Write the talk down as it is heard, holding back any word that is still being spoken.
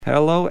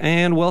Hello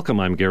and welcome.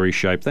 I'm Gary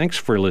Shipe. Thanks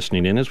for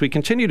listening in as we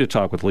continue to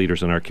talk with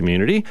leaders in our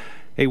community.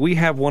 Hey, we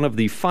have one of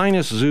the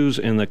finest zoos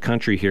in the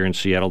country here in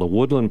Seattle, the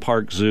Woodland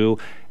Park Zoo.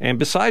 And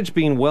besides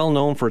being well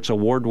known for its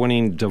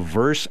award-winning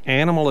diverse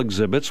animal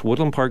exhibits,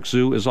 Woodland Park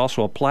Zoo is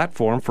also a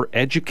platform for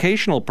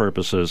educational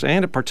purposes,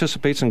 and it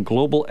participates in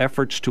global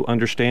efforts to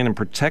understand and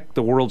protect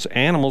the world's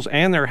animals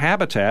and their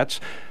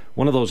habitats.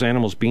 One of those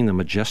animals being the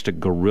majestic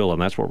gorilla,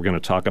 and that's what we're going to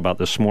talk about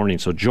this morning.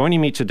 So joining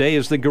me today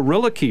is the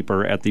gorilla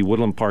keeper at the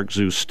Woodland Park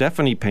Zoo,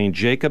 Stephanie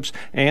Payne-Jacobs,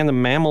 and the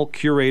mammal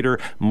curator,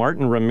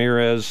 Martin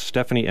Ramirez.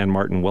 Stephanie and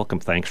Martin, welcome.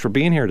 Thanks for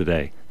being here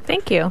today.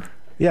 Thank you.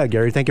 Yeah,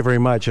 Gary, thank you very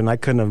much. And I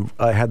couldn't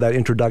have had that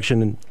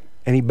introduction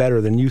any better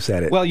than you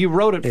said it. Well, you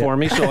wrote it for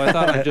me, so I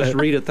thought I'd just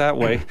read it that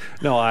way.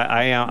 No,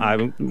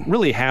 I'm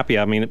really happy.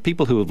 I mean,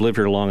 people who have lived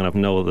here long enough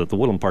know that the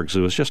Woodland Park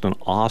Zoo is just an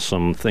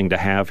awesome thing to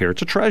have here.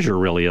 It's a treasure,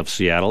 really, of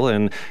Seattle,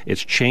 and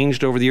it's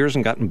changed over the years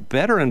and gotten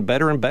better and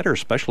better and better,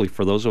 especially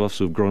for those of us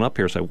who've grown up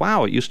here. Say,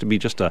 wow, it used to be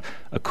just a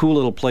cool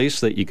little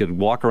place that you could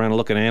walk around and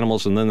look at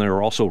animals, and then there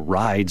were also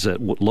rides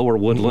at Lower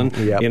Woodland,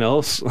 Yep. you know,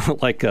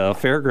 like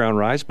fairground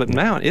rides. But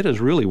now it is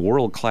really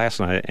world-class,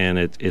 and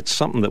it's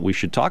something that we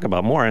should talk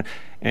about more.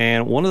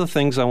 And one of the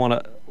things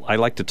I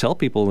like to tell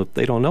people, if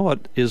they don't know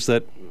it, is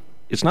that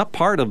it's not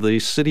part of the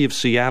city of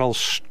Seattle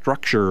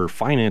structure or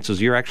finances.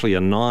 You're actually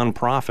a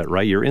nonprofit,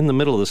 right? You're in the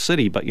middle of the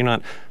city, but you're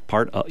not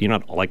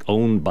like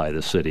owned by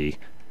the city.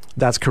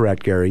 That's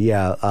correct, Gary.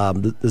 Yeah,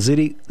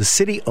 the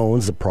city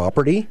owns the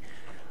property,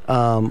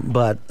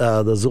 but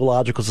the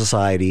Zoological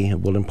Society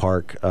of Woodland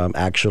Park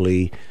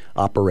actually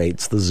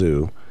operates the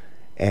zoo.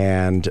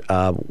 And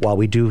while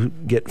we do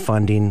get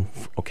funding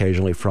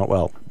occasionally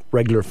from,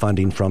 regular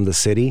funding from the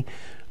city,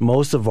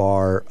 most of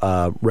our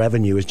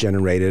revenue is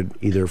generated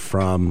either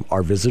from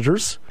our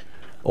visitors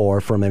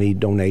or from any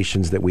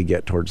donations that we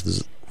get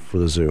for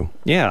the zoo.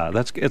 Yeah,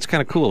 it's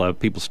kind of cool.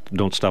 People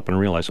don't stop and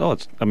realize,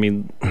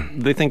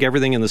 they think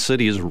everything in the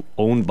city is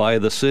owned by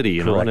the city,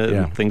 you Correct, know, and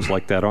yeah. things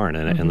like that aren't.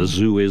 And the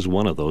zoo is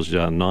one of those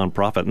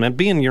nonprofit. And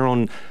being your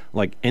own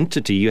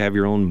entity, you have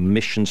your own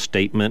mission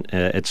statement,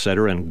 et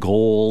cetera, and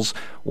goals.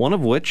 One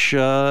of which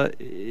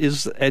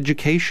is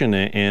education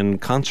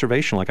and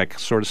conservation, like I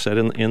sort of said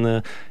in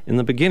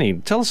the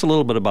beginning. Tell us a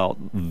little bit about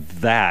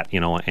that,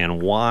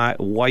 and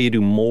why you do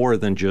more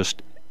than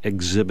just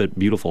exhibit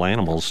beautiful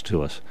animals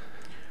to us.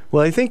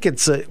 Well, I think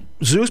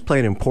zoos play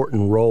an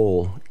important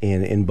role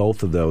in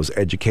both of those,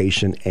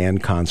 education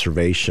and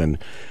conservation,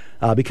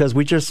 because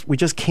we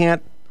just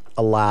can't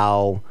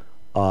allow.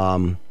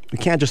 We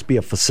can't just be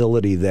a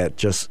facility that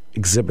just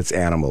exhibits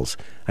animals.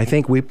 I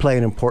think we play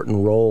an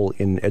important role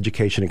in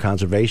education and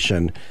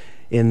conservation,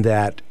 in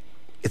that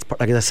it's,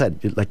 like I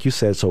said, like you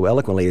said so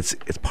eloquently, it's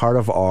part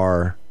of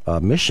our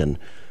mission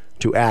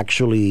to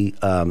actually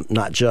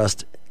not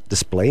just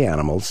display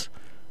animals,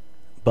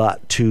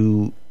 but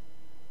to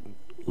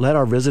let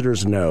our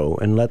visitors know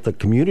and let the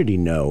community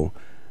know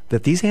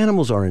that these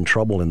animals are in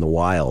trouble in the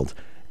wild.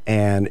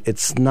 And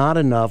it's not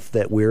enough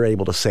that we're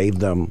able to save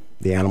them,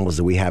 the animals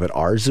that we have at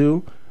our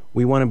zoo.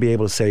 We want to be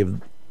able to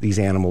save these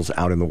animals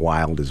out in the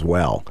wild as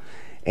well.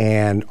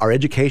 And our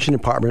education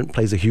department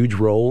plays a huge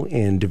role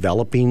in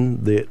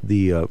developing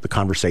the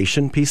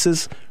conversation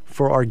pieces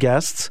for our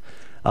guests.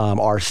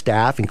 Our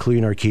staff,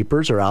 including our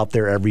keepers, are out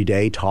there every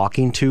day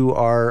talking to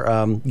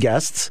our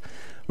guests.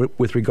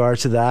 With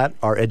regards to that,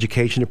 our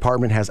education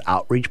department has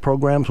outreach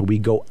programs where we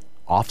go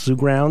off zoo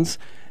grounds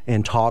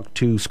and talk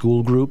to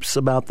school groups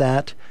about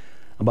that,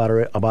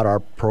 about our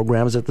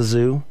programs at the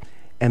zoo.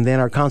 And then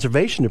our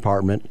conservation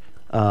department,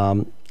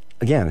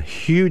 again, a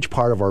huge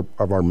part of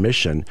our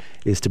mission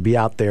is to be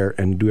out there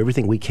and do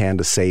everything we can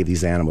to save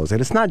these animals.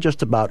 And it's not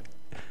just about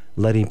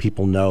letting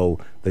people know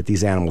that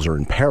these animals are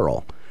in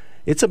peril.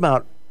 It's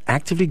about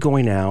actively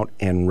going out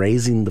and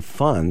raising the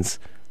funds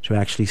to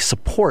actually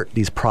support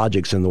these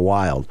projects in the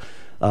wild.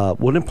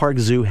 Woodland Park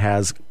Zoo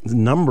has a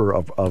number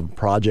of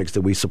projects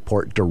that we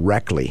support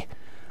directly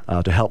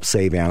to help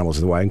save animals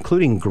in the wild,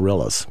 including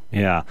gorillas.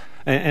 Yeah.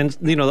 And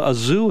a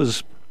zoo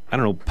is,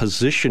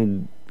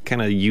 positioned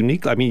kind of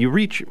unique. I mean, you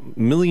reach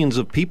millions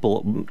of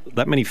people.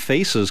 That many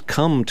faces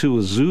come to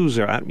a zoo.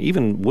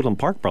 Even Woodland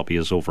Park probably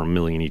is over 1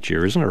 million each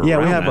year, isn't it? Yeah,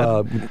 we have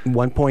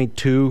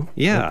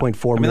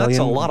 1.4 million that's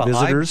a lot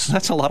visitors.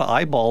 That's a lot of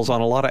eyeballs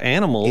on a lot of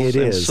animals. It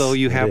is. And so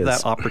you have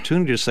that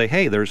opportunity to say,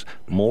 hey, there's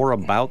more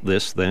about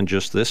this than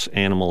just this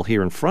animal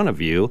here in front of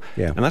you.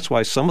 Yeah. And that's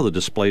why some of the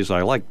displays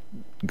I like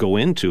go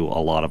into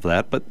a lot of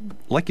that. But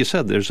like you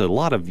said, there's a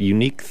lot of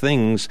unique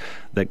things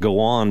that go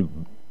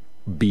on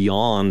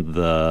beyond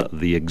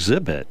the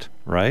exhibit,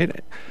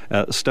 right?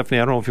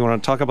 Stephanie, I don't know if you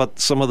want to talk about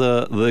some of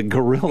the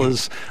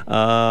gorillas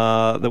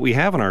that we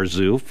have in our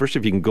zoo. First,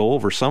 if you can go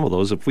over some of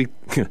those. If we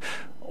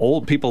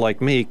old people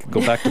like me go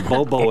back to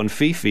Bobo and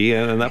Fifi,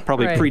 and that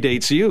probably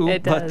predates you.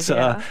 It does,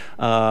 but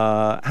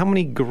how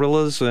many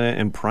gorillas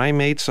and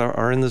primates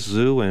are in this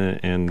zoo?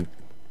 And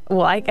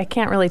Well, I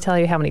can't really tell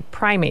you how many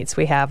primates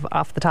we have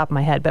off the top of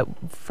my head, but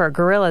for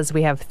gorillas,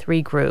 we have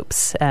 3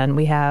 groups, and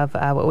we have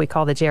what we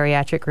call the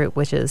geriatric group,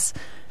 which is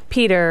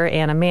Peter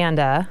and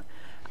Amanda.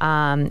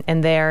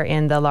 and they're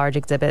in the large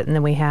exhibit. And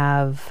then we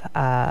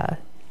have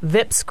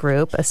Vip's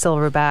group, a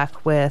silverback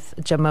with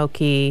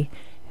Jamoki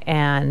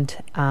and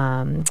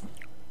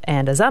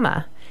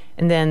Azuma.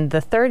 And then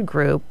the third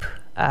group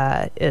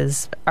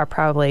is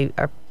probably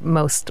our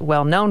most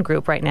well-known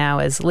group right now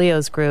is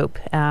Leo's group,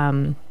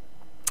 and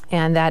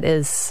that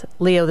is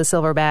Leo the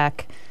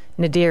silverback,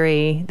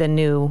 Nadiri the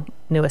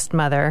newest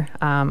mother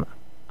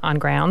on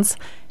grounds,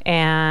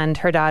 and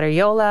her daughter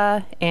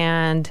Yola,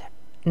 and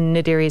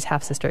Nadiri's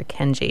half-sister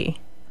Kenji.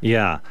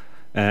 Yeah,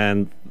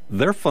 and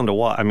they're fun to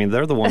watch. I mean,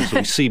 they're the ones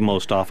we see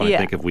most often, yeah, I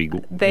think, if we...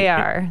 They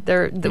are.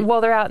 They're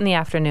out in the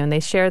afternoon. They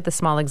shared the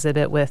small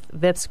exhibit with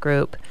Vip's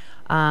group,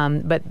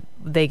 but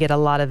they get a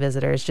lot of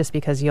visitors just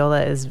because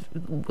Yola is,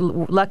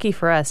 lucky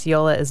for us,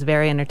 Yola is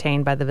very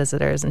entertained by the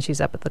visitors, and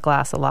she's up at the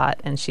glass a lot,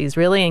 and she's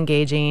really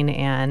engaging.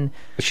 And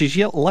she's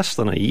yet less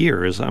than a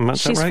year, is that right?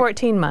 She's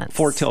 14 months.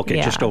 14, okay,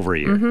 yeah. Just over a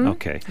year. Mm-hmm.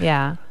 Okay.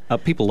 Yeah.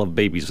 People love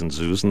babies in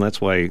zoos, and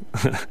that's why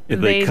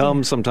they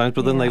come sometimes,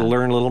 but then they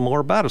learn a little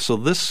more about it. So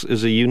this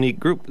is a unique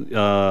group.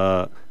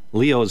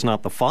 Leo is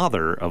not the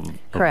father of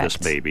this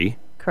baby.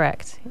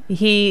 Correct.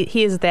 He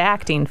is the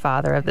acting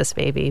father of this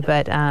baby,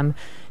 but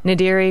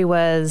Nadiri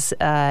was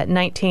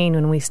 19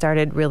 when we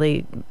started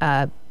really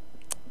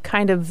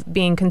kind of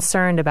being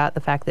concerned about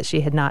the fact that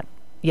she had not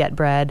yet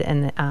bred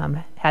and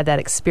had that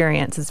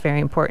experience. It's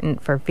very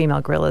important for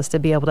female gorillas to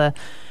be able to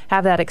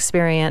have that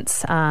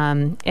experience,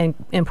 and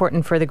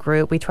important for the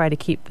group. We try to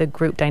keep the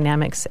group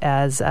dynamics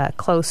as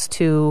close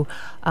to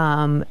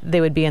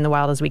they would be in the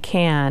wild as we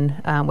can,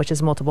 which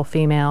is multiple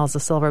females, a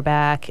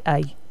silverback,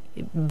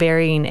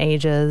 varying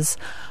ages.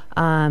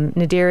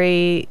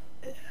 Nadiri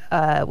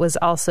was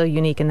also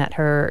unique in that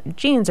her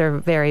genes are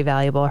very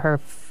valuable.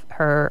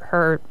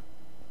 Her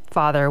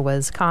father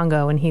was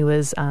Congo, and he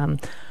was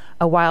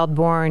a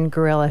wild-born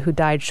gorilla who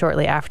died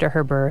shortly after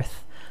her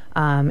birth.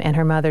 And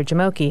her mother,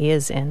 Jamoki,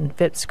 is in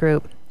Vip's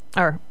group.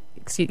 Her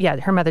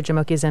mother,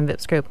 Jamoki, is in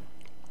Vip's group.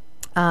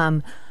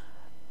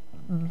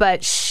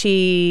 But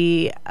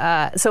she,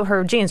 so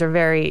her genes are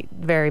very,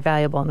 very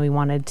valuable, and we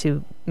wanted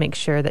to make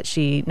sure that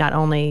she not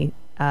only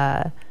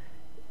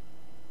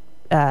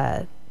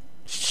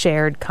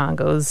shared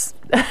Congo's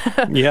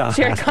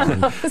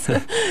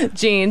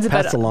genes,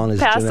 passed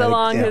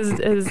along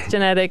his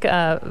genetic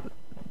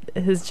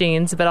his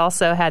genes, but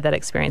also had that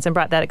experience and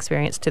brought that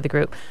experience to the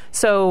group.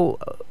 So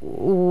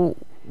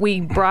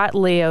we brought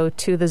Leo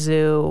to the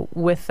zoo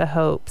with the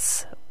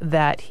hopes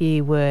that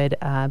he would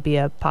be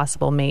a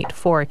possible mate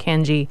for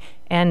Kenji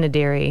and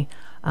Nadiri.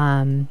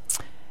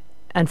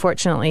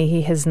 Unfortunately,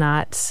 he has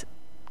not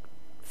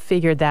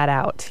figured that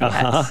out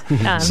yet.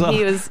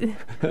 He was.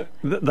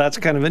 That's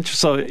kind of interesting.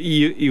 So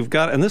you've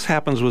got, and this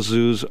happens with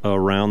zoos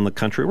around the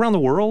country, around the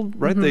world,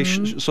 right?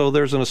 Mm-hmm. So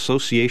there's an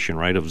association,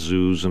 right, of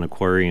zoos and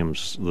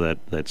aquariums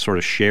that sort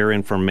of share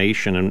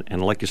information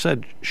and like you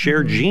said,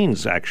 share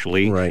genes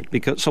actually. Right.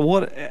 Because so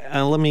what?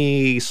 Let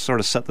me sort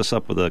of set this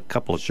up with a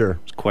couple of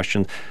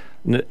questions.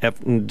 If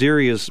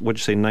Nadiri is, what'd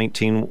you say,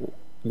 19?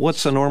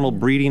 What's a normal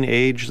breeding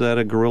age that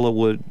a gorilla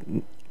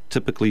would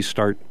typically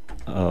start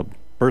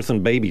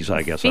birthing babies,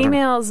 I guess?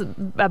 Females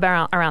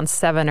around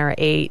 7 or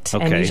 8,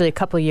 and usually a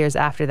couple years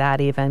after that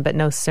even, but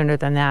no sooner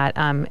than that.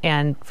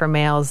 And for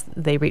males,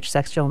 they reach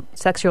sexual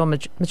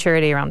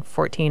maturity around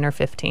 14 or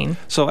 15.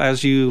 So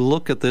as you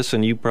look at this,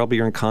 and you probably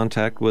are in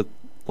contact with,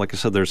 like I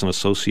said, there's an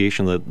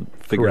association that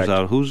figures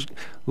out who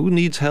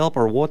needs help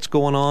or what's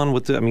going on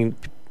with it. I mean,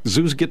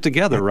 zoos get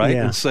together, right,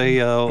 and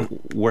say,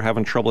 we're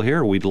having trouble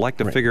here. We'd like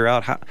to figure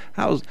out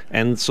how.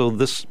 And so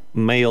this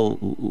male,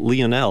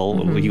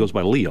 Lionel, he goes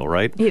by Leo,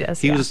 right? He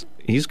does,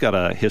 He's got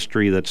a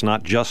history that's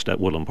not just at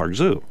Woodland Park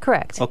Zoo.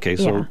 Correct. Okay,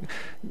 so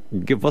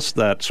give us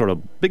that sort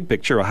of big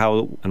picture of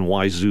how and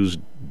why zoos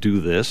do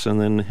this, and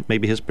then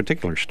maybe his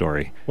particular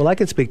story. Well, I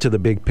can speak to the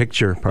big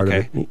picture part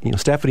of it.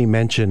 Stephanie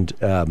mentioned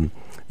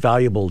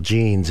valuable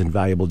genes and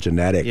valuable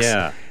genetics.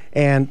 Yeah.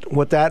 And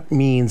what that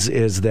means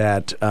is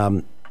that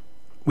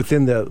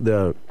within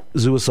the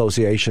Zoo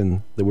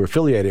Association that we're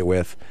affiliated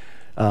with,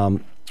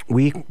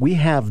 we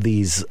have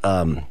these.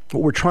 What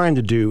we're trying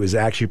to do is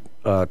actually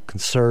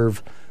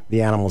conserve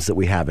the animals that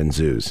we have in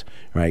zoos.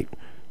 Right?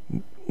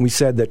 We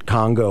said that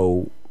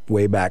Congo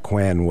way back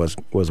when was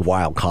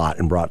wild caught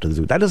and brought to the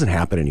zoo. That doesn't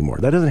happen anymore.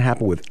 That doesn't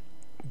happen with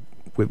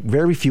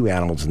very few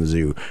animals in the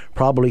zoo.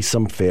 Probably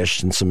some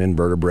fish and some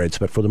invertebrates,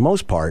 but for the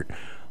most part,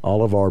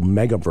 all of our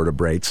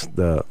megavertebrates,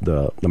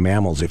 the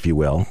mammals, if you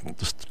will,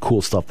 just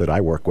cool stuff that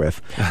I work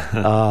with,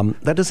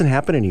 that doesn't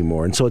happen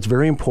anymore. And so it's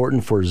very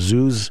important for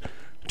zoos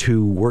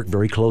to work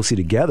very closely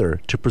together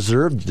to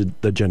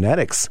preserve the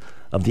genetics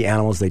of the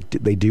animals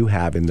they do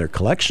have in their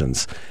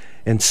collections.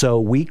 And so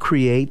we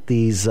create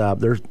these,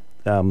 AZA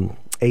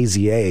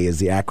is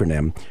the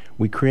acronym,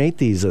 we create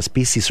these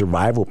species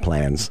survival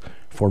plans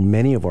for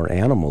many of our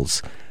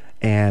animals.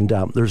 And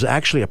there's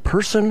actually a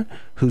person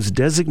whose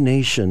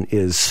designation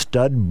is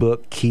stud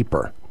book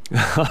keeper.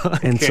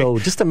 And so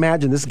just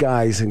imagine this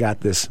guy's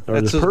got this, or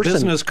That's this his person.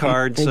 business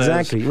card says,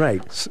 exactly,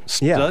 right.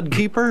 Stud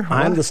keeper?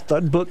 I'm What? the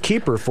stud book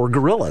keeper for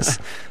gorillas.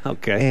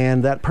 Okay.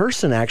 And that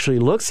person actually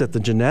looks at the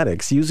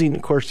genetics using,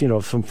 of course,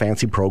 some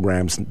fancy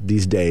programs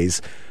these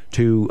days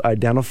to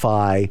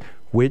identify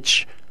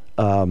which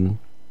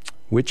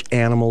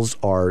animals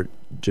are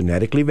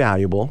genetically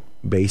valuable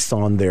based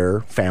on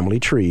their family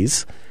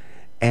trees,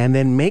 and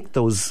then make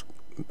those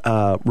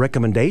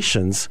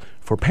recommendations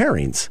for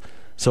pairings.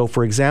 So,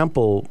 for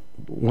example,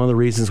 one of the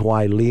reasons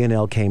why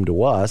Lionel came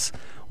to us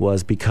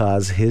was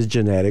because his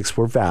genetics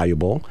were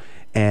valuable,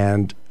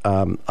 and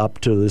up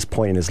to this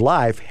point in his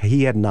life,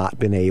 he had not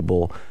been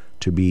able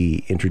to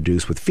be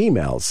introduced with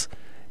females.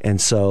 And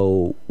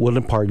so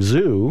Woodland Park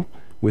Zoo,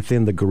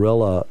 within the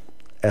gorilla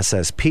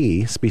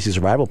SSP, Species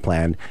Survival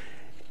Plan,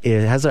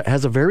 it has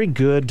a very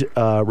good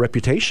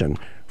reputation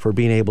for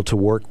being able to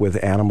work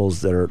with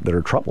animals that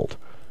are troubled.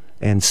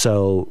 And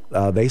so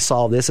they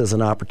saw this as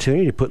an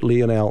opportunity to put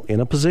Lionel in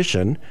a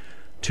position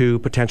to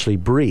potentially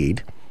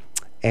breed,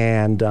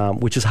 and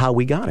which is how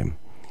we got him.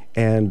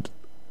 And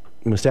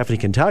Stephanie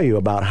can tell you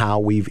about how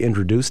we've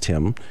introduced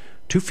him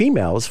to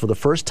females for the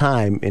first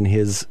time in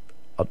his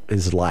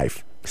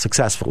life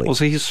successfully. Was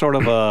he sort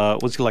of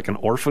was he like an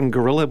orphan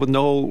gorilla with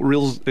no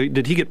real?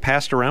 Did he get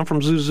passed around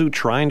from zoo to zoo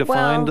trying to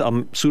find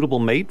a suitable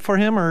mate for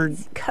him, or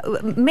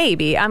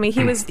maybe? I mean,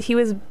 he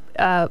was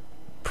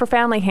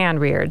profoundly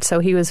hand-reared. So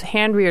he was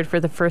hand-reared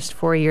for the first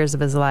 4 years of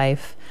his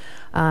life.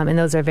 And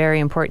those are very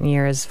important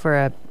years for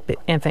an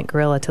infant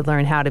gorilla to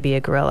learn how to be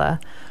a gorilla.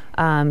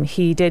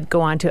 He did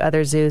go on to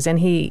other zoos, and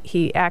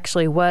he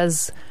actually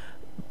was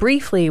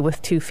briefly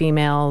with 2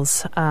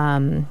 females,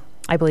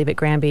 I believe at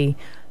Granby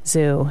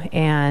Zoo.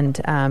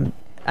 And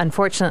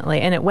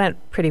unfortunately, and it went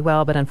pretty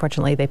well, but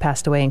unfortunately they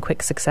passed away in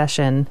quick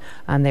succession.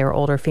 They were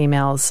older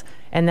females.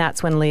 And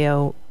that's when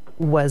Leo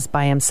was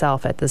by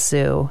himself at the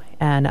zoo.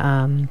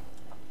 And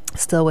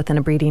still within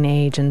a breeding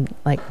age, and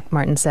like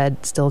Martin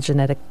said, still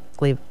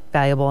genetically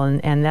valuable,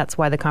 and that's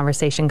why the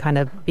conversation kind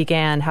of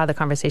began, how the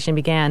conversation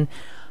began.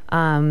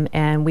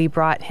 And we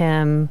brought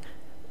him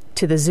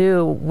to the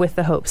zoo with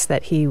the hopes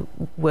that he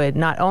would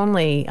not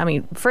only,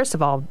 first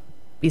of all,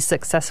 be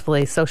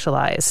successfully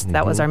socialized. Mm-hmm.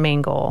 That was our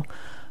main goal.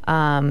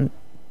 Being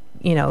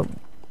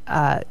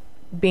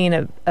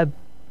a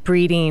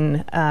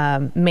breeding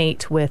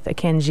mate with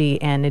Akinji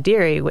and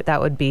Nadiri, that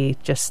would be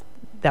just,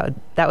 that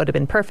would have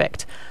been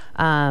perfect.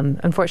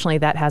 Unfortunately,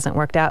 that hasn't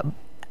worked out.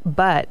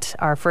 But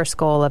our first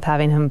goal of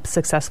having him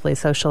successfully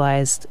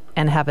socialized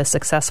and have a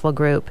successful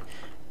group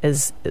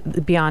is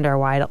beyond our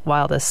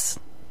wildest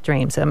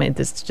dreams. I mean,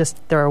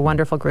 they're a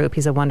wonderful group.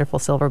 He's a wonderful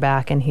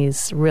silverback, and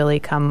he's really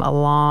come a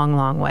long,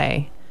 long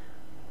way.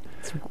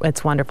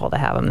 It's wonderful to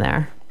have him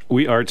there.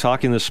 We are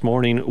talking this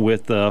morning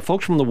with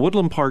folks from the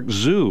Woodland Park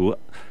Zoo,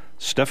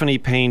 Stephanie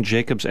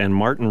Payne-Jacobs and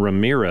Martin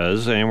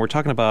Ramirez, and we're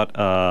talking about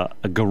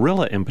a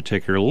gorilla in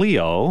particular,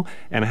 Leo,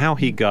 and how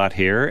he got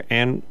here.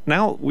 And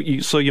now,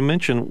 so you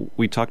mentioned,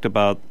 we talked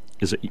about,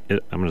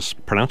 I'm going to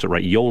pronounce it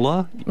right,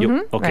 Yola?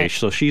 Mm-hmm, okay, right.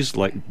 So she's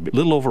like a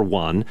little over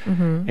 1,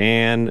 mm-hmm.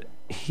 and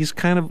he's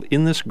kind of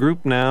in this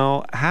group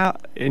now.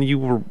 And you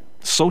were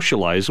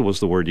socialized was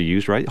the word you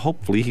used, right?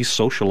 Hopefully he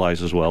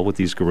socializes well with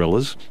these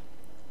gorillas.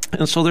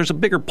 And so there's a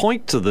bigger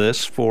point to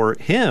this for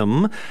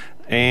him,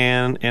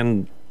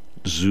 and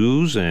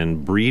zoos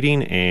and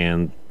breeding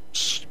and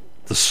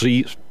the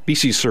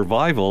species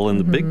survival in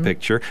the mm-hmm. big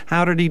picture.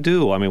 How did he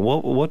do? I mean,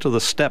 what are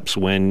the steps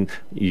when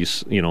you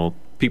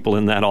people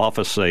in that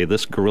office say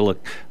this gorilla,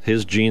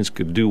 his genes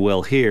could do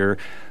well here,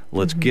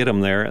 let's mm-hmm. get him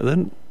there? And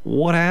then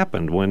what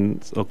happened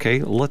when?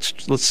 Okay, let's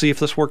see if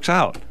this works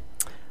out.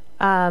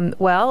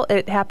 Well,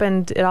 it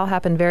all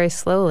happened very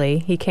slowly.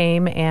 He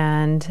came,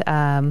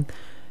 and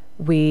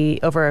we,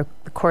 over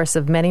a course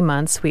of many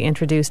months, we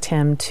introduced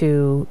him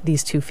to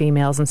these 2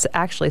 females, and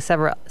actually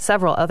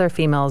several other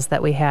females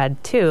that we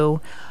had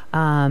too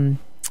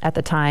at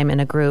the time in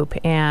a group.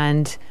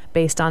 And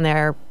based on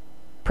their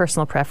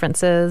personal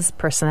preferences,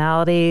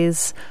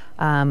 personalities,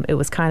 it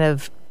was kind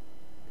of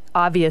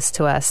obvious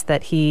to us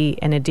that he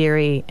and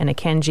Nadiri and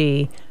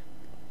Akinji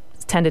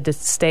tended to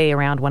stay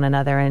around one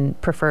another and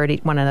preferred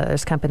one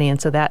another's company, and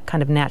so that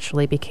kind of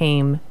naturally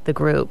became the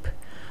group.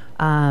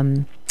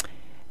 And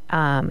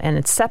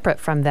it's separate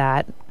from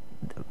that.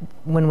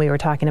 When we were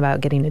talking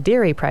about getting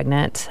Nadiri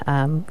pregnant,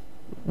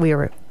 we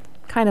were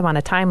kind of on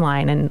a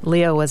timeline, and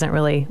Leo wasn't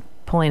really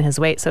pulling his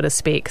weight, so to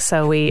speak.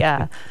 So we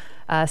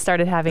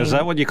started having... Is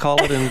that what you call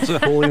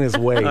it? Pulling his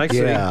weight,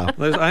 yeah.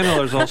 I know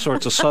there's all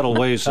sorts of subtle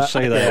ways to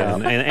say that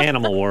in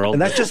animal world.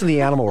 And that's just in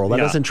the animal world. That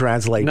doesn't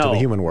translate to the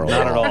human world.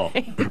 Not at all.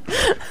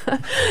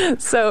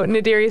 So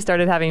Nadiri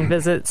started having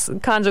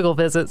conjugal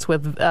visits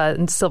with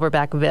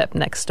Silverback Vip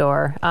next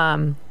door.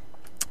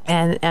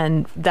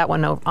 And that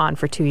went on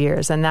for 2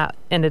 years, and that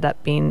ended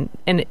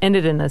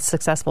in a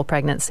successful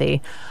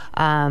pregnancy.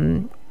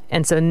 And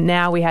so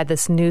now we had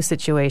this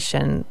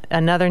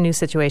another new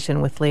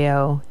situation with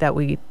Leo that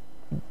we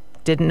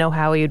didn't know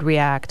how he would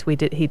react.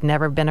 He'd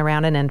never been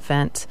around an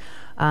infant.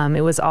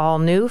 It was all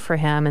new for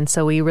him, and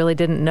so we really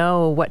didn't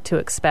know what to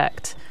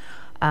expect.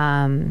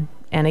 And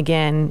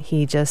again,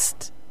 he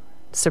just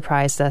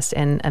surprised us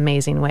in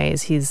amazing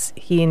ways.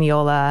 He and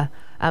Yola,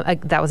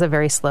 that was a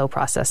very slow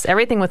process.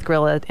 Everything with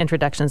gorilla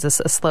introductions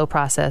is a slow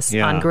process.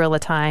 Yeah. On gorilla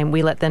time,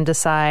 we let them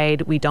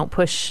decide. We don't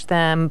push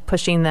them.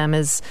 Pushing them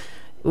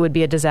would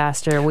be a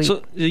disaster.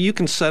 So you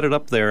can set it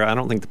up there. I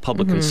don't think the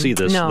public can see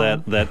this. No.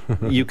 That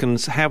you can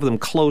have them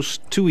close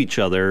to each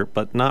other,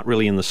 but not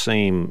really in the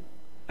same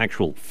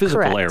actual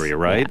physical Correct. area,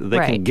 right? Yeah, They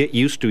can right. get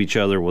used to each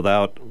other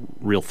without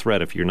real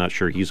threat if you're not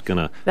sure he's going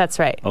to... That's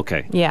right.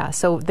 Okay. Yeah,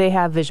 so they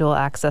have visual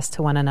access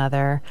to one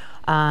another.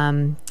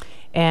 And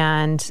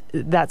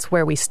that's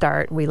where we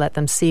start. We let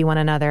them see one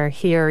another,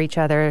 hear each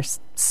other,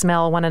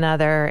 smell one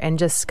another, and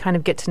just kind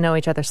of get to know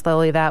each other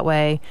slowly that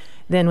way.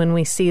 Then when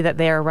we see that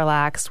they're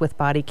relaxed with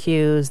body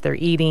cues, they're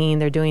eating,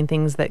 they're doing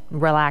things that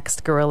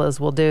relaxed gorillas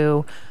will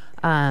do.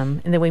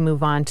 And then we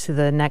move on to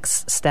the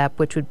next step,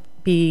 which would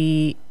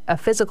be a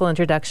physical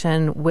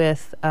introduction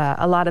with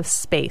a lot of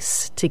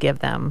space to give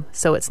them.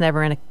 So it's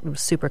never in a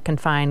super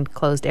confined,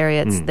 closed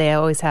area. They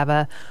always have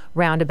a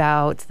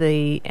roundabout.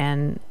 We're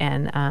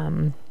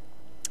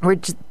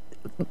just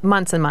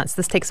months and months.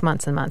 This takes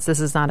months and months. This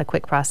is not a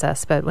quick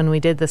process. But when we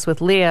did this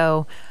with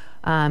Leo,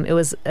 it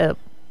was a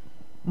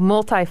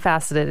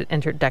multifaceted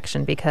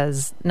introduction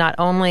because not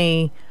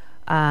only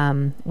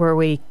were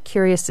we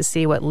curious to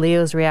see what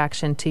Leo's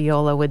reaction to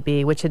Yola would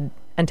be, which had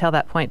until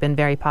that point been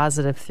very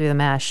positive through the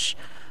mesh.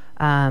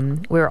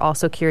 We were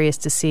also curious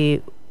to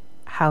see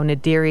how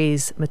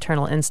Nadiri's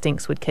maternal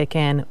instincts would kick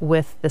in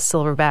with the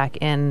silverback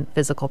in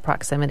physical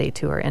proximity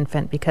to her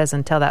infant, because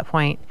until that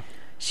point,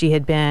 she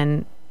had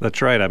been...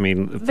 That's right. I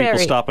mean, if people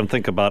stop and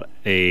think about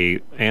a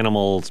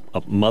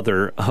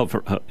mother of,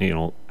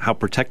 how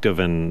protective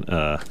and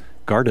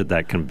guarded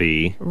that can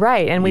be.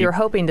 Right, and we were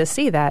hoping to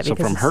see that. So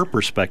from her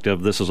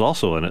perspective, this is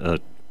also a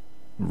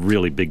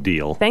really big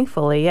deal.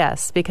 Thankfully,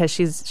 yes, because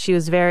she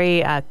was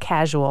very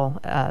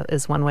casual,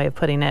 is one way of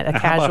putting it, a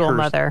casual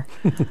mother.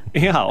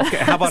 Yeah, okay.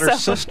 How about her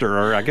sister,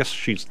 or I guess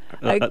she's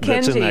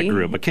that's in that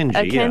group,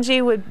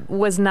 Akinji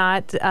was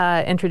not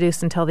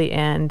introduced until the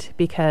end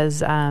because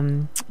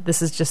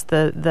this is just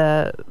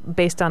the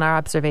based on our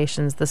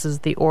observations, this is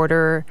the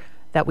order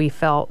that we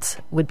felt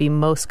would be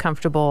most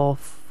comfortable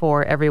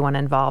for everyone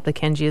involved.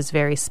 Akinji is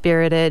very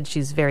spirited,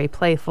 she's very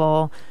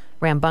playful,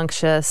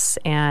 rambunctious,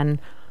 and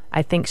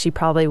I think she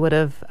probably would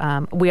have,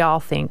 we all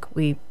think,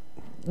 we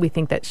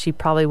think that she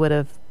probably would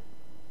have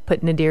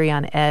put Nadiri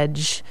on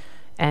edge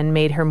and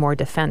made her more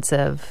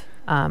defensive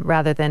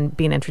rather than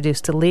being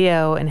introduced to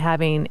Leo and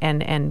having,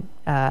 and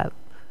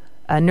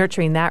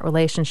nurturing that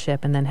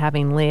relationship and then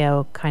having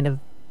Leo kind of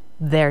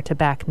there to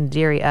back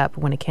Nadiri up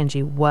when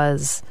Akinji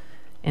was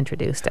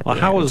introduced at the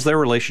how end. was their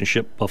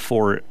relationship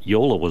before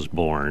Yola was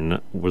born?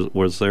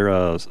 Was there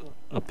a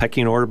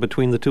pecking order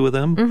between the two of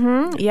them?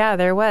 Mm-hmm. Yeah,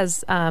 there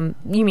was.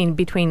 You mean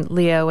between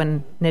Leo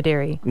and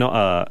Nadiri? No,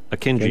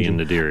 Akinji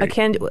and Nadiri.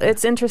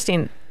 It's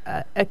interesting.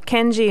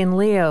 Akinji and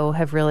Leo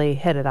have really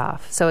hit it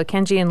off. So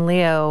Akinji and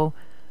Leo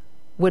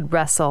would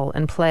wrestle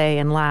and play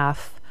and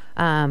laugh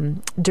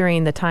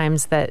during the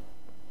times that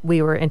we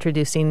were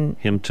introducing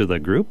him to the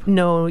group.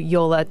 No,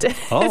 Yola.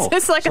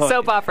 It's like a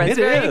soap opera.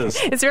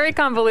 It's very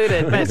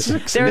convoluted. But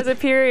there was a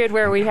period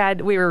where we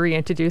were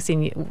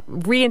reintroducing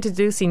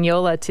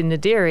Yola to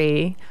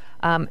Nadiri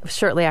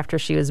shortly after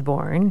she was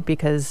born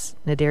because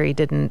Nadiri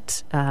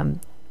didn't.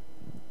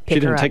 She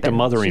didn't take the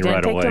mothering right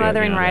away. She didn't take the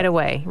mothering right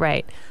away,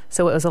 right.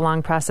 So it was a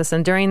long process.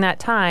 And during that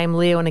time,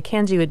 Leo and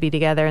Akinji would be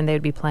together and they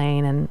would be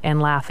playing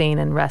and laughing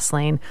and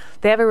wrestling.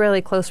 They have a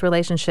really close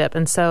relationship.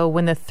 And so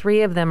when the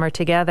three of them are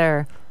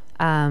together,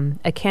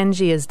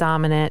 Akinji is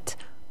dominant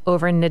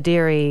over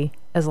Nadiri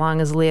as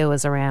long as Leo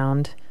is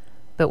around.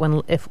 But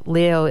if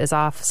Leo is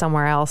off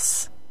somewhere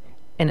else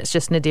and it's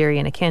just Nadiri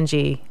and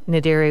Akinji,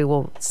 Nadiri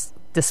will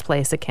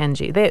displace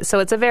Akinji. So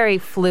it's a very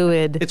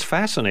fluid... It's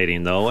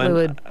fascinating, though.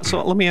 And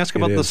so let me ask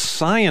about the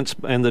science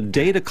and the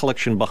data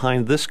collection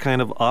behind this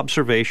kind of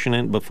observation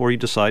and before you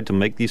decide to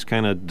make these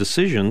kind of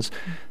decisions.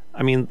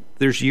 I mean,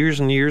 there's years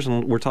and years,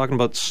 and we're talking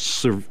about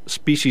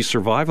species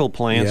survival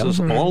plans. Yeah. Is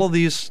all of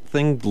these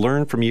things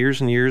learned from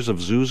years and years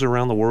of zoos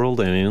around the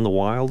world and in the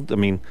wild? I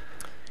mean...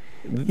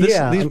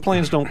 these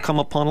plans don't come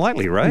upon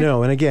lightly, right?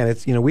 No, and again,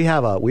 it's we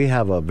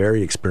have a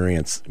very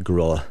experienced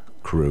gorilla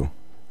crew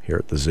here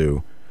at the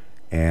zoo,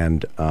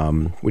 and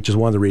which is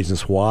one of the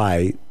reasons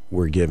why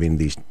we're given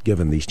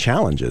these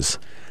challenges,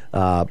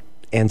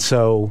 and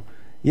so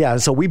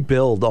we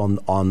build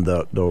on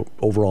the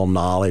overall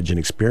knowledge and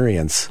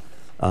experience,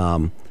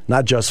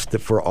 not just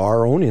for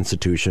our own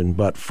institution,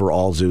 but for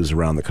all zoos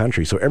around the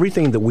country. So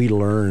everything that we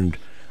learned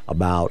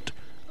about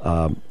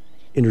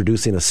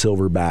introducing a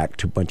silverback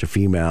to a bunch of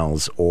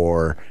females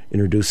or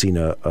introducing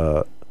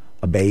a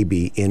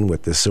baby in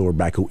with this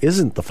silverback who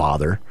isn't the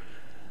father,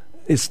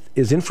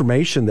 is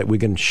information that we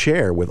can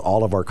share with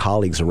all of our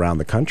colleagues around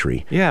the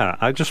country. Yeah,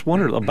 I just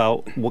wondered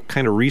about what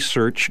kind of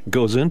research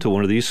goes into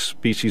one of these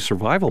species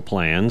survival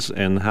plans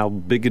and how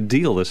big a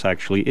deal this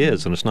actually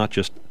is. And it's not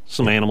just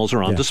some animals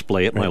are on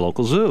display at my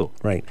local zoo.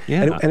 Right.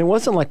 Yeah. And it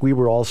wasn't like we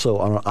were also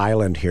on an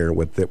island here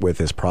with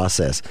this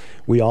process.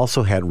 We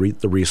also had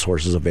the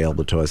resources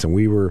available to us, and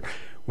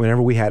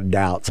whenever we had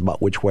doubts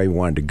about which way we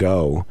wanted to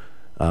go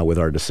with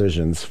our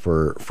decisions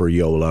for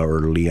Yola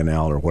or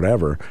Leonel or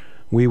whatever,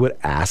 we would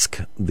ask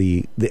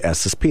the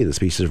SSP, the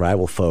species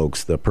survival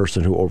folks, the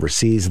person who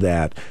oversees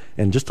that,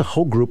 and just a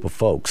whole group of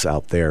folks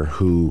out there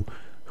who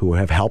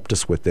have helped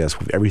us with this,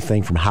 with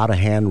everything from how to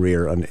hand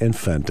rear an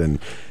infant, and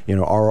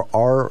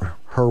are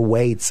her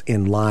weights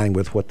in line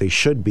with what they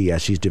should be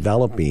as she's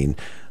developing.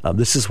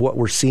 This is what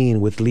we're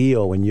seeing with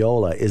Leo and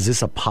Yola. Is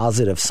this a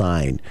positive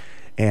sign?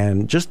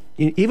 And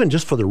even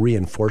just for the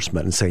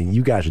reinforcement and saying,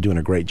 you guys are doing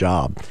a great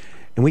job.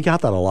 And we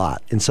got that a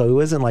lot. And so it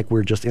wasn't like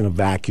we're just in a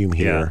vacuum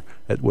here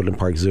at Woodland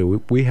Park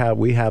Zoo. We have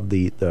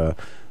the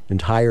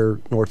entire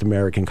North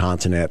American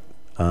continent,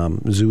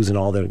 zoos in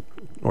all the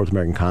North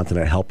American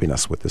continent helping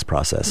us with this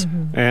process.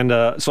 Mm-hmm.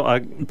 And so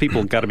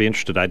people got to be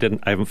interested. I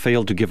haven't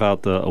failed to give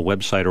out a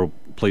website or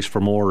place for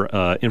more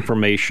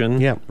information.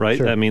 Yeah, right.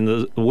 Sure. I mean,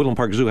 the Woodland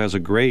Park Zoo has a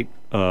great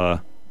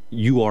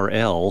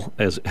URL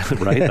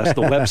right? That's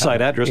the website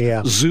address.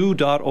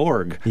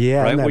 Zoo.org.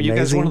 Yeah, right. Were you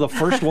guys one of the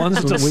first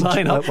ones to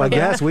sign up? I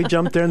guess we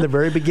jumped there in the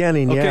very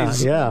beginning. Okay,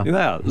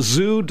 Yeah.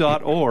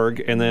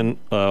 Zoo.org, and then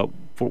what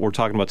we're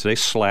talking about today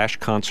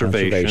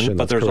 /conservation.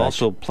 But there's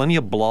also plenty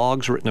of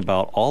blogs written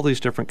about all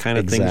these different kind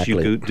of things you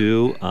could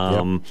do.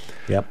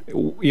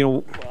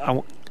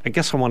 I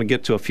guess I want to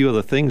get to a few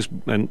other things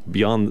and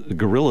beyond the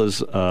gorillas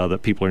that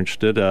people are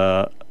interested.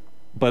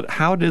 But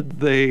how did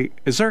they?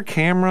 Is there a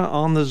camera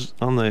on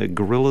the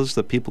gorillas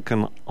that people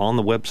can on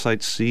the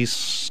website see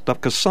stuff?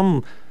 Because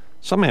some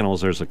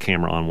animals there's a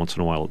camera on once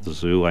in a while at the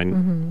zoo.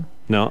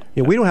 No,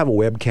 yeah, we don't have a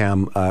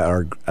webcam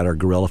at our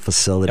gorilla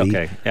facility.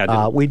 Okay,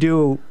 yeah, we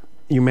do.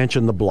 You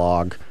mentioned the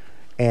blog,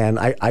 and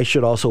I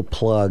should also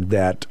plug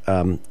that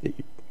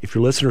if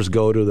your listeners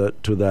go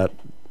to that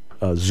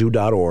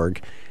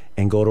zoo.org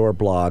and go to our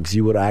blogs,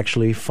 you would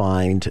actually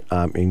find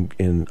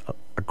in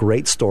a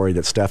great story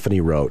that Stephanie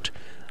wrote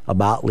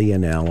about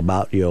Leonel,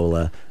 about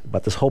Yola,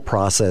 about this whole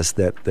process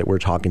that we're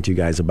talking to you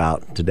guys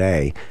about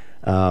today.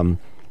 And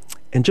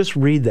just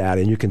read that,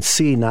 and you can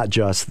see not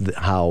just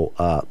how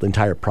the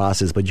entire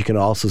process, but you can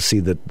also see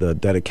the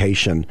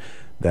dedication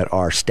that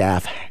our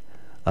staff,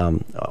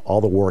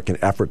 all the work and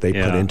effort they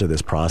put into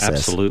this process.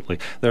 Absolutely.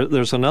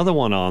 There's another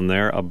one on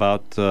there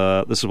about,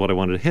 this is what I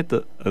wanted to hit,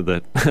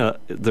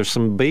 there's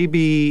some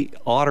baby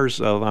otters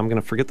of, I'm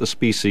going to forget the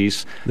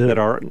species, that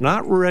are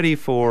not ready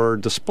for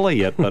display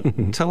yet, but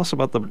tell us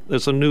about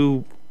there's a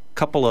new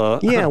couple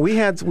of... Yeah, we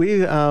had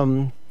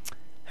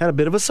a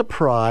bit of a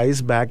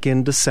surprise back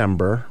in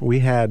December. We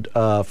had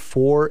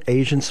 4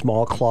 Asian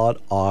small-clawed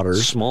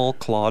otters.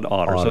 Small-clawed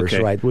otters,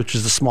 okay. Right, which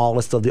is the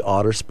smallest of the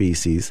otter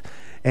species.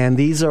 And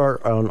these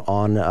are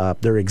on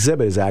their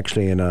exhibit is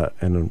actually in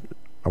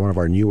one of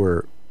our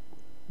newer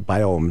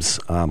biomes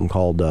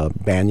called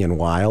Banyan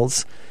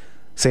Wilds,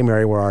 same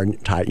area where our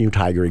new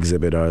tiger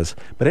exhibit is.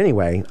 But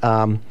anyway,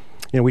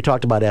 we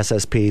talked about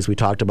SSPs. We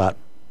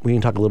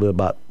can talk a little bit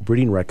about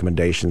breeding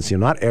recommendations.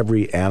 Not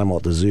every animal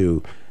at the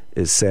zoo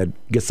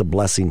gets a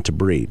blessing to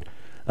breed.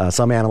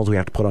 Some animals we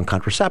have to put on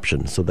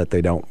contraception so that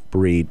they don't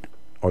breed,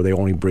 or they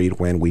only breed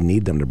when we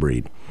need them to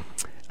breed.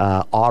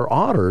 Our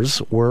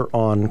otters were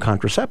on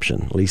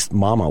contraception. At least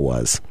Mama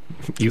was.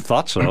 You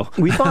thought so.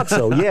 We thought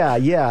so.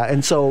 Yeah.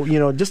 And so,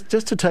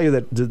 just to tell you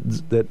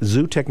that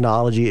zoo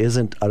technology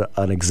isn't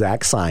an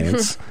exact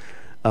science.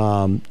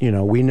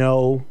 We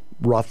know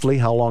roughly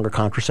how long a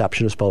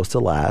contraception is supposed to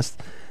last.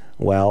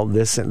 Well,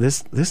 this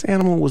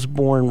animal was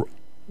born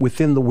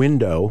within the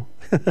window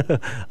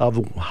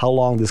of how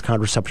long this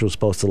contraception was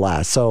supposed to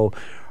last. So,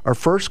 our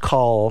first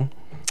call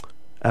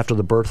after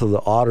the birth of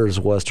the otters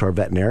was to our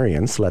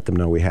veterinarians to let them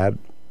know we had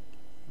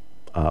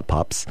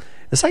pups.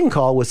 The second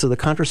call was to the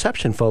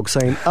contraception folks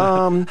saying,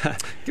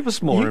 give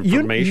us more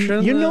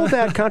information. You know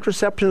that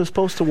contraception is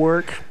supposed to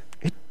work?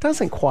 It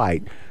doesn't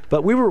quite.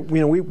 But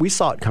we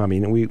saw it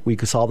coming, and we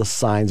saw the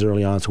signs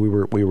early on, so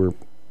we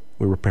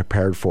were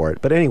prepared for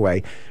it. But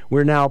anyway,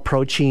 we're now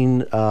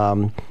approaching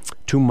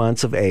 2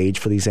 months of age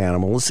for these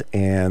animals,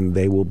 and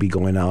they will be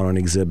going out on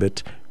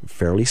exhibit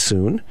fairly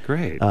soon.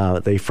 Great.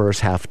 They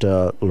first have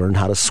to learn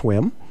how to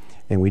swim,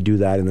 and we do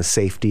that in the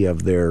safety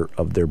of their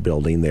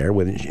building there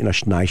in a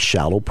nice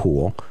shallow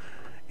pool.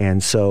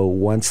 And so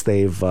once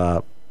they've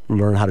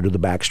learned how to do the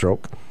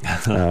backstroke,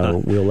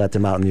 we'll let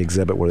them out in the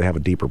exhibit where they have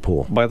a deeper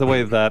pool. By the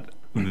way,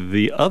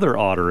 the other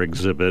otter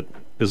exhibit,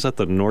 is that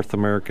the North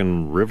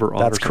American River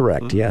Otter? That's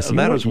correct, yes.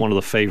 That is one of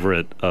the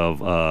favorite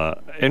of,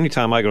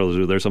 anytime I go to the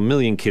zoo, there's a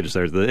million kids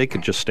there. They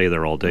could just stay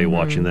there all day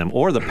watching them.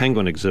 Or the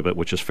penguin exhibit,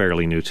 which is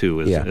fairly new too,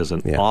 is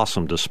an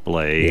awesome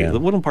display. Yeah. The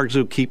Woodland Park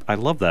Zoo, I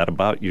love that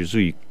about your zoo.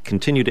 You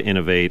continue to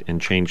innovate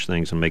and change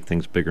things and make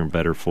things bigger and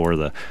better for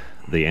the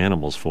the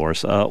animals for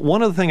us.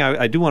 One other thing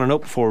I do want to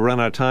note before we run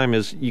out of time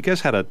is you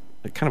guys had a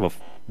kind of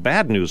a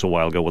bad news a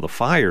while ago with a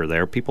fire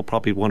there. People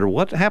probably wonder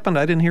what happened.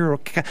 I didn't hear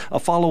a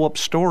follow-up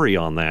story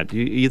on that.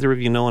 Either of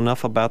you know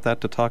enough about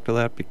that to talk to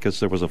that? Because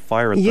there was a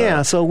fire at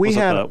the... so we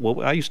had...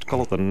 I used to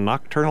call it the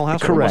Nocturnal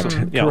House. Correct.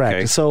 Yeah, correct.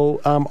 Okay.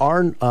 So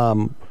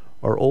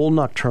our old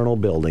nocturnal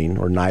building,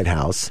 or night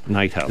house,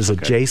 is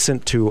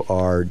adjacent to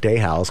our day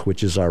house,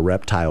 which is our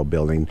reptile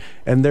building.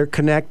 And they're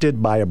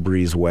connected by a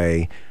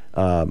breezeway,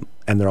 and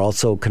they're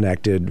also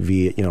connected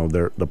via,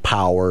 the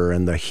power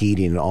and the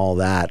heating and all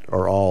that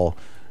are all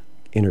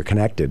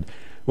interconnected.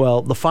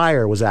 Well, the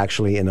fire was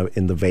actually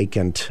in the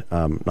vacant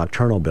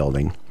nocturnal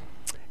building,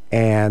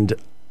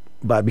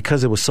 but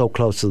because it was so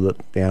close to the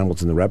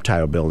animals in the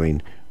reptile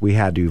building, we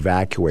had to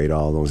evacuate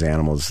all those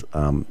animals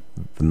the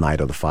night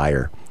of the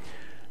fire,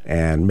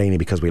 and mainly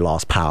because we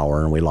lost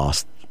power and we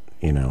lost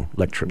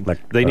electric.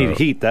 They need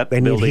heat. That they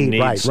building need heat.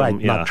 needs Right.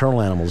 some, yeah.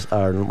 Nocturnal animals,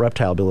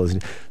 reptile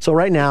buildings. So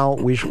right now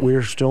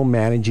we're still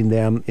managing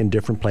them in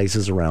different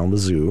places around the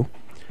zoo.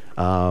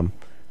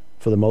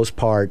 For the most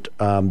part,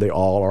 they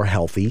all are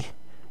healthy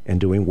and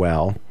doing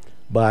well.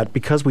 But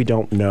because we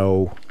don't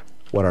know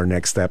what our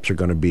next steps are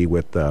going to be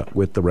with the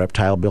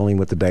reptile building,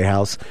 with the day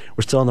house,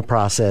 we're still in the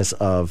process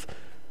of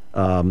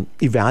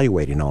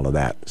evaluating all of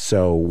that.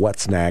 So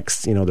what's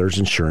next? There's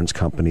insurance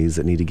companies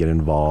that need to get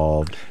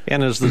involved.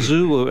 And as the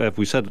zoo, if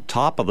we said at the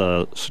top of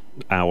the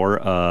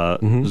hour,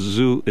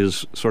 zoo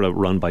is sort of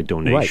run by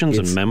donations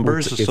and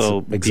members,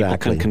 so people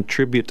can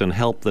contribute and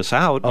help this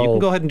out. You can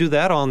go ahead and do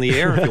that on the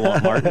air if you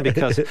want, Martin,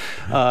 because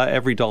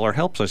every dollar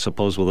helps, I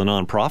suppose, with a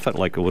nonprofit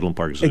like a Woodland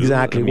Park Zoo.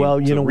 Exactly.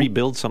 To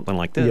rebuild something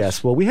like this.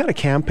 Yes. Well, we had a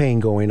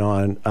campaign going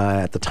on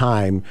at the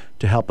time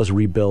to help us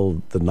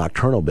rebuild the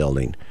nocturnal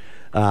building.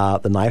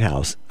 The night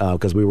house,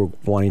 because we were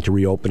wanting to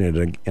reopen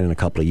it in a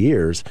couple of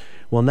years.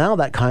 Well, now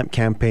that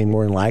campaign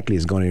more than likely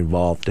is going to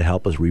involve to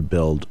help us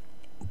rebuild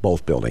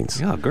both buildings.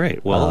 Yeah,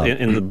 great. Well,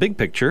 in the big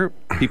picture,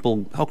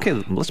 people,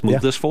 let's move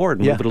this forward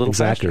and move it a little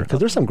faster. Because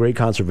there's some great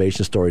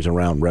conservation stories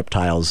around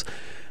reptiles,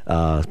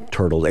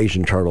 turtles,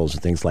 Asian turtles,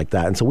 and things like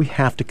that. And so we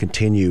have to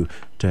continue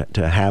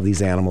to have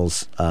these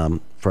animals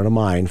front of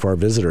mind for our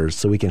visitors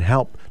so we can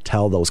help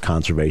tell those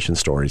conservation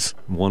stories.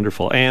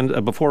 Wonderful.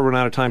 And before we run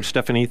out of time,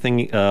 Stephanie,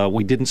 anything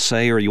we didn't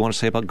say or you want to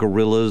say about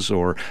gorillas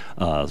or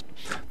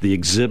the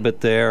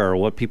exhibit there, or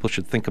what people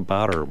should think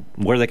about, or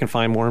where they can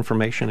find more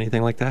information,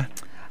 anything like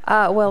that?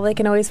 Well, they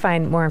can always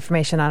find more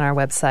information on our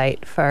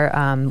website for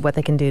what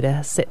they can do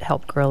to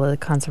help gorilla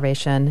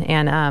conservation.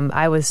 And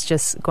I was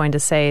just going to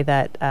say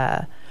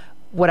that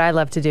what I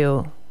love to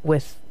do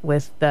with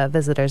the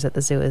visitors at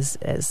the zoo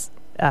is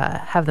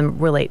have them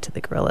relate to the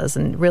gorillas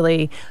and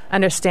really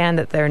understand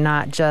that they're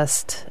not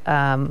just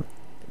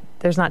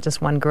there's not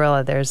just one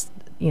gorilla. There's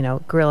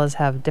gorillas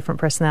have different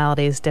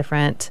personalities,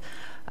 different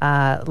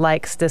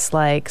likes,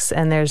 dislikes,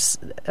 and there's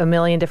a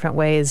million different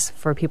ways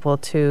for people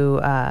to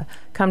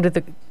come to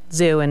the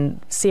zoo and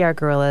see our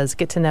gorillas,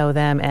 get to know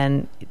them,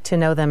 and to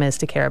know them is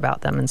to care about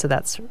them. And so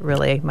that's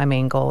really my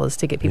main goal, is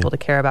to get people to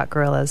care about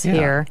gorillas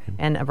here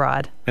and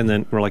abroad. And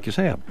then, like you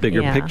say, a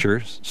bigger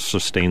picture,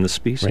 sustain the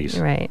species.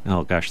 Right.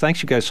 Oh, gosh.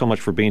 Thanks you guys so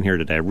much for being here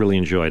today. I really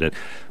enjoyed it.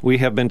 We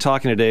have been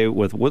talking today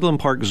with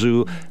Woodland Park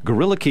Zoo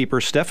gorilla keeper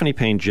Stephanie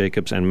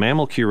Payne-Jacobs and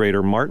mammal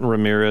curator Martin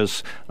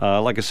Ramirez.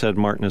 Like I said,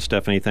 Martin and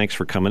Stephanie, thanks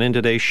for coming in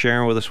today,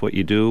 sharing with us what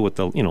you do with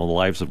the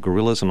lives of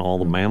gorillas and all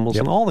the mammals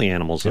and all the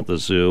animals at the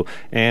zoo.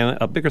 And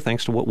a bigger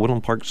thanks to what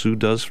Woodland Park Zoo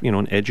does,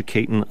 in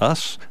educating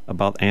us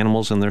about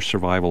animals and their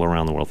survival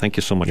around the world. Thank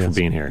you so much for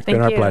being here. It's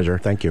been our pleasure.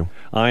 Thank you.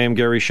 I am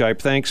Gary Shipe.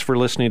 Thanks for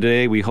listening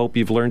today. We hope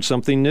you've learned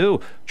something new.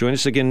 Join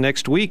us again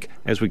next week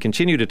as we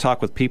continue to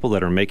talk with people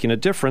that are making a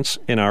difference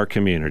in our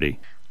community.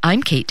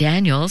 I'm Kate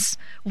Daniels.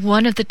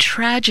 One of the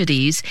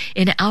tragedies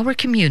in our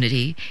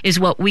community is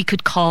what we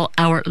could call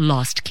our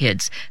lost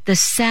kids, the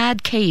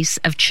sad case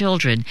of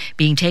children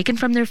being taken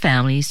from their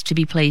families to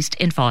be placed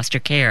in foster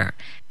care.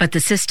 But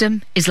the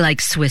system is like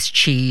Swiss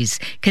cheese,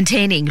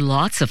 containing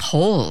lots of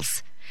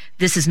holes.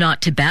 This is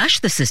not to bash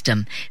the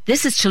system.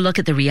 This is to look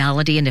at the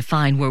reality and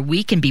define where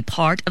we can be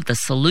part of the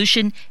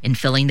solution in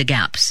filling the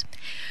gaps.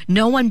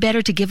 No one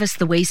better to give us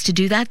the ways to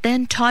do that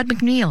than Todd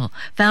McNeil,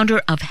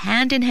 founder of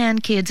Hand in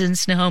Hand Kids in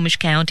Snohomish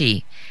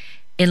County.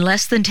 In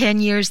less than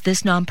 10 years,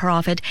 this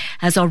nonprofit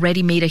has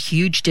already made a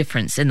huge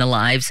difference in the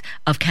lives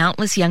of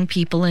countless young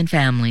people and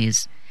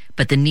families.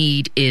 But the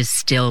need is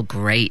still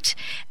great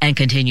and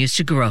continues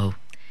to grow.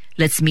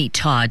 Let's meet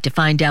Todd to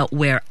find out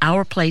where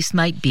our place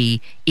might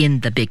be in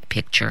the big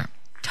picture.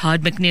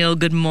 Todd McNeil,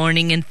 good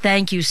morning, and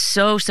thank you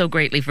so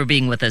greatly for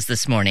being with us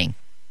this morning.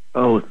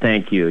 Oh,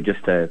 thank you.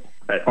 Just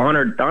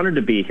honored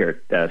to be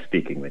here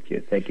speaking with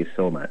you. Thank you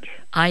so much.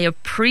 I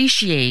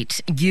appreciate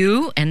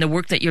you and the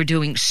work that you're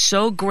doing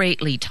so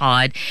greatly,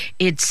 Todd.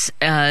 It's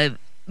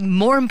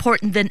more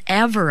important than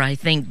ever, I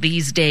think,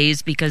 these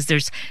days, because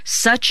there's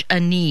such a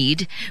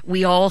need.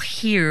 We all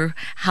hear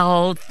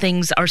how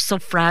things are so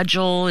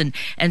fragile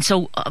and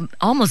so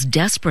almost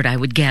desperate, I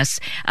would guess,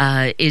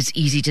 is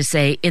easy to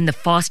say, in the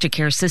foster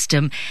care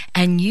system.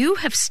 And you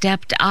have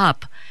stepped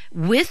up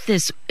with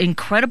this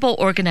incredible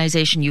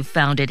organization you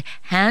founded,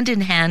 Hand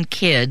in Hand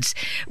Kids,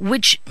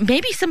 which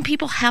maybe some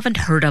people haven't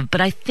heard of,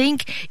 but I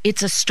think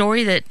it's a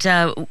story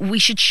that we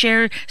should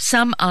share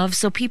some of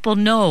so people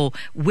know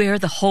where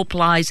the hope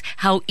lies,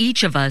 how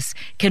each of us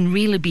can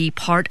really be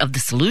part of the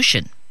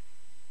solution.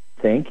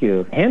 Thank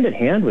you. Hand in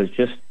Hand was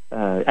just,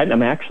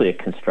 I'm actually a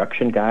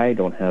construction guy. I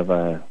don't have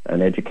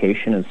an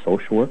education in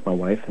social work. My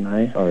wife and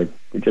I are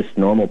just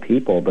normal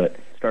people, but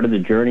started the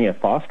journey of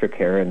foster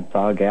care and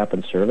saw a gap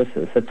in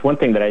services. That's one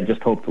thing that I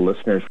just hope the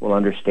listeners will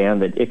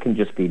understand, that it can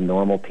just be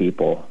normal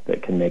people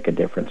that can make a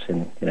difference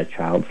in a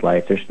child's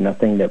life. There's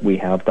nothing that we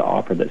have to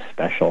offer that's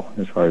special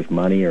as far as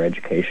money or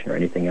education or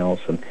anything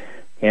else. And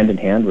Hand in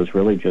Hand was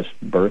really just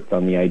birthed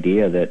on the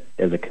idea that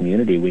as a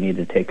community we need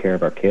to take care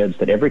of our kids,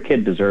 that every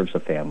kid deserves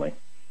a family.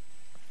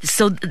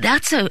 So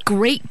that's a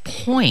great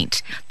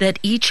point, that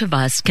each of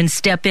us can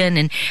step in.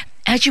 And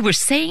as you were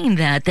saying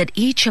that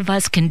each of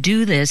us can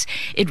do this,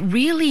 it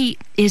really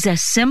is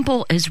as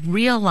simple as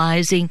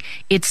realizing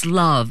it's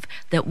love,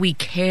 that we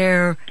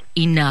care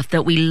enough,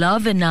 that we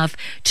love enough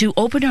to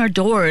open our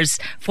doors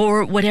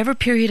for whatever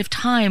period of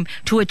time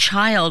to a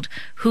child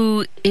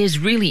who is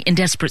really in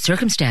desperate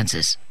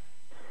circumstances.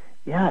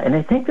 Yeah, and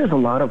I think there's a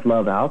lot of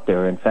love out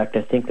there. In fact,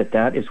 I think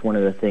that is one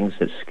of the things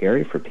that's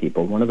scary for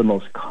people. One of the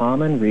most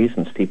common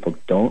reasons people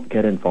don't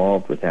get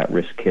involved with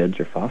at-risk kids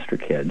or foster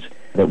kids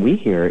that we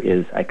hear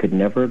is, I could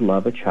never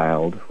love a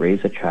child,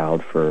 raise a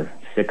child for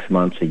 6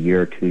 months, a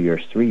year, 2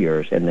 years, 3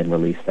 years, and then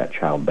release that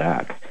child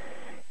back.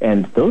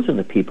 And those are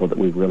the people that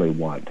we really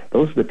want.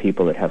 Those are the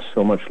people that have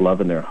so much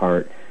love in their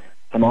heart.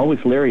 I'm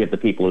always leery of the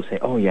people who say,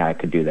 oh, yeah, I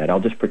could do that. I'll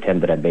just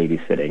pretend that I'm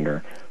babysitting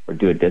or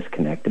do a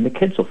disconnect. And the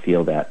kids will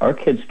feel that. Our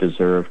kids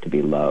deserve to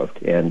be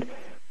loved. And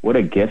what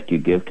a gift you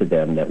give to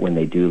them that when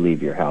they do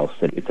leave your house,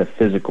 that it's a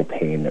physical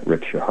pain that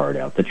rips your heart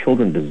out. The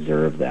children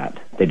deserve that.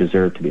 They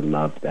deserve to be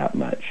loved that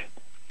much.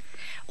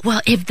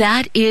 Well, if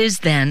that is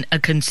then a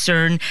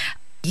concern,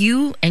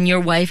 you and your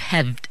wife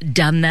have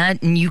done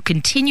that, and you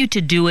continue to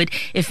do it,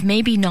 if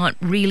maybe not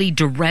really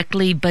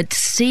directly, but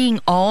seeing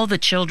all the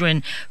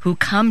children who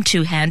come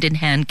to Hand in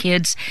Hand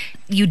Kids,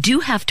 you do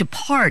have to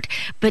part.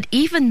 But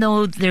even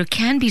though there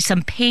can be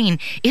some pain,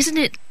 isn't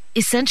it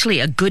essentially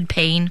a good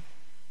pain?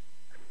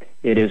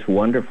 It is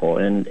wonderful.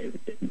 And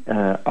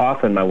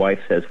often my wife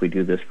says we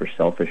do this for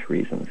selfish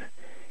reasons.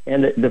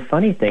 And the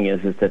funny thing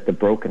is that the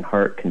broken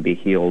heart can be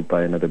healed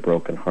by another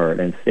broken heart.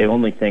 And it's the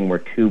only thing where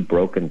two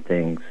broken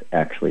things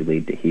actually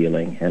lead to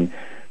healing.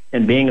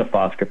 And being a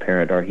foster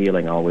parent, our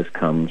healing always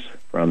comes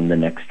from the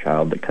next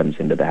child that comes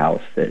into the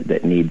house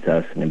that needs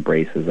us and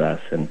embraces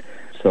us. And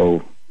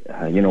so,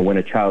 when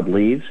a child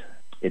leaves,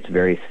 it's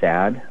very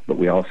sad, but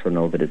we also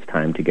know that it's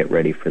time to get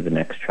ready for the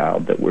next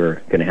child that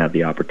we're going to have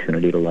the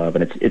opportunity to love.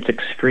 And it's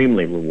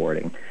extremely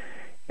rewarding.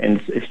 And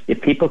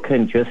if people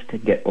can just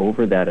get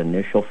over that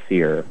initial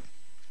fear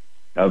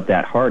of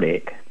that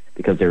heartache,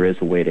 because there is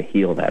a way to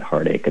heal that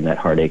heartache, and that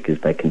heartache is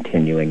by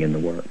continuing in the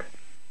work.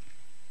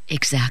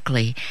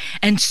 Exactly.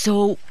 And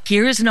so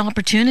here is an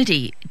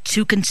opportunity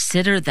to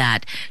consider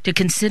that, to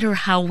consider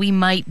how we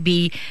might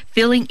be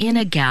filling in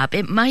a gap.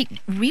 It might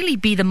really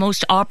be the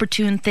most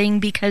opportune thing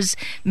because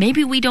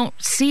maybe we don't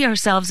see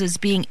ourselves as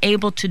being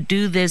able to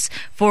do this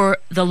for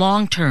the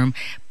long term,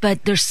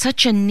 but there's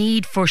such a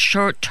need for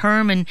short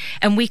term,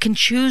 and we can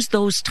choose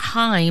those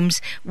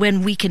times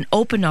when we can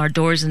open our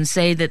doors and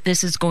say that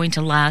this is going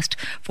to last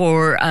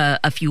for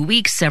a few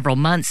weeks, several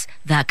months,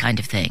 that kind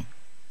of thing.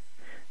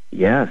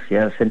 Yes.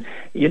 And,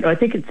 I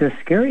think it's a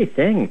scary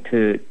thing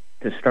to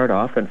start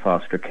off in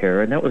foster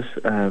care. And that was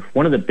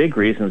one of the big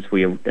reasons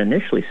we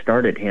initially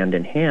started Hand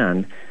in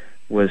Hand,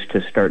 was to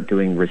start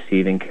doing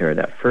receiving care.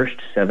 That first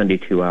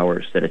 72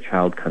 hours that a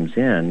child comes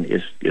in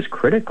is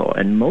critical.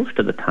 And most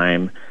of the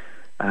time,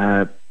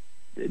 the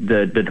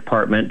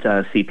department,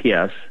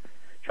 CPS,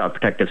 Child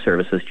Protective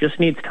Services, just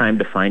needs time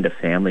to find a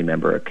family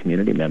member, a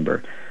community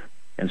member.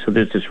 And so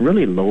there's this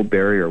really low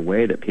barrier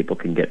way that people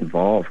can get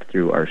involved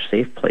through our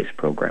Safe Place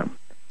program.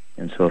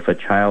 And so if a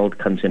child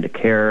comes into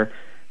care,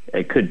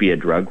 it could be a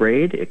drug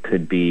raid, it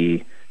could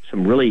be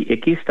some really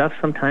icky stuff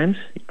sometimes,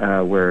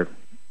 where,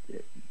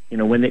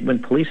 when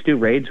police do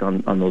raids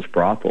on those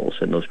brothels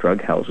and those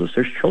drug houses,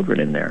 there's children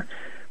in there.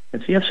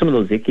 And so you have some of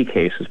those icky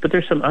cases, but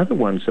there's some other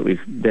ones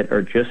that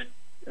are just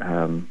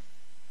a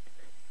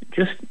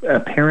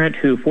parent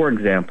who, for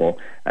example,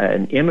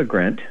 an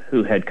immigrant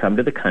who had come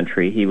to the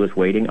country, he was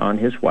waiting on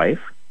his wife,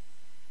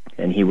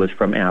 and he was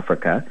from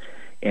Africa,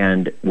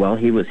 and while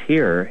he was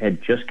here,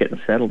 had just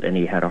gotten settled, and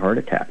he had a heart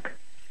attack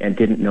and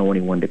didn't know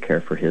anyone to care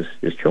for his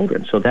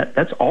children. So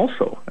that's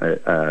also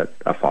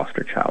a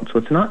foster child. So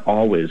it's not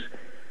always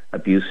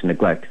abuse and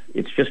neglect.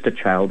 It's just a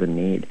child in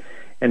need.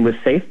 And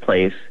with Safe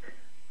Place,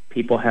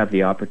 people have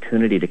the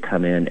opportunity to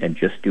come in and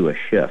just do a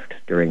shift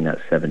during that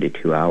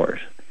 72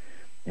 hours.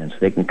 And so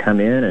they can come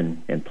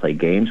in and play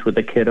games with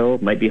the kiddo,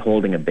 might be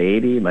holding a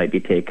baby, might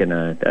be taking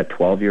a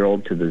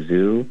 12-year-old to the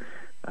zoo,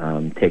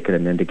 taking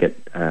them in to get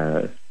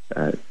a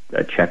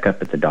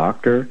checkup at the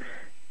doctor.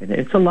 And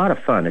it's a lot of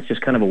fun. It's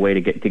just kind of a way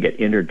to get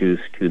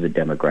introduced to the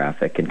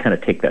demographic and kind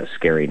of take that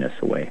scariness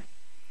away.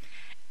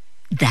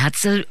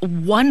 That's a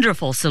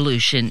wonderful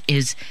solution,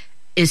 is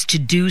to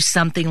do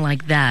something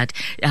like that.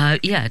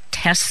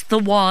 Test the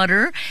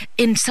water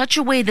in such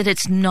a way that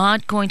it's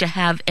not going to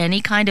have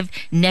any kind of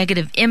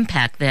negative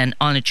impact then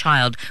on a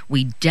child.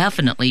 We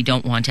definitely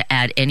don't want to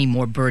add any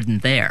more burden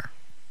there.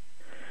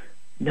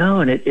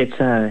 No, and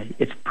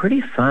it's pretty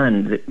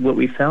fun. What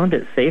we found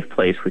at Safe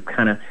Place,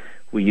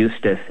 we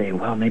used to say,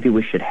 well, maybe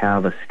we should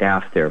have a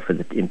staff there for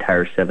the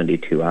entire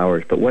 72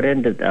 hours. But what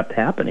ended up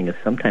happening is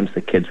sometimes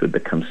the kids would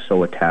become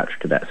so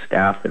attached to that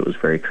staff that it was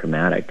very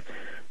traumatic.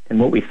 And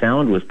what we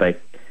found was by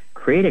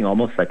creating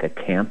almost like a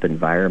camp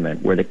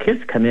environment where the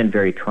kids come in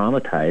very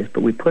traumatized,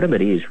 but we put them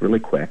at ease really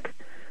quick.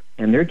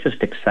 And they're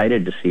just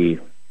excited to see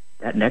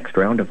that next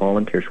round of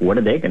volunteers. What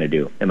are they going to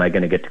do? Am I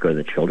going to get to go to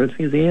the Children's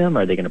Museum?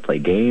 Are they going to play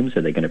games?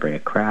 Are they going to bring a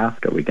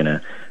craft? Are we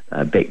going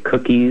to bake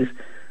cookies?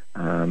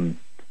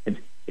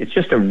 It's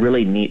just a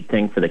really neat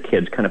thing for the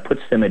kids, kind of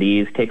puts them at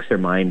ease, takes their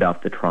mind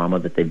off the trauma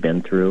that they've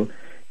been through.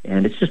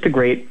 And it's just a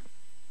great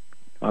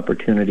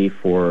opportunity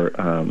for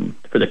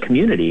the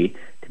community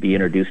to be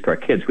introduced to our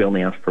kids. We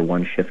only ask for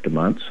one shift a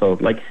month. So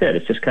like you said,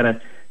 it's just kind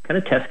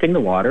of testing the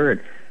water.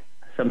 And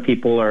some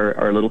people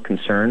are a little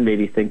concerned,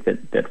 maybe think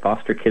that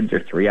foster kids are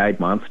three-eyed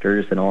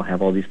monsters and all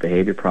have all these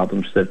behavior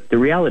problems. The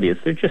reality is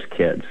they're just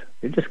kids.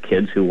 They're just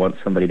kids who want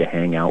somebody to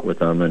hang out with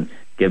them and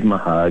give them a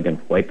hug and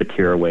wipe a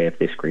tear away if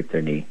they scrape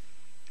their knee.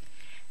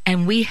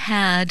 And we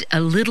had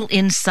a little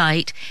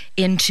insight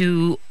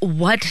into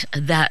what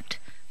that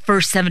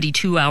first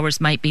 72 hours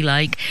might be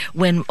like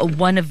when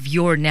one of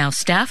your now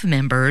staff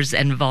members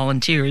and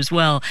volunteer as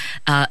well,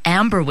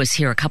 Amber, was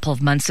here a couple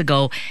of months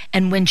ago.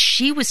 And when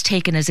she was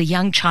taken as a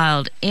young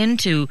child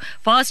into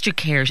foster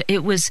care,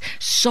 it was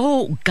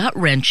so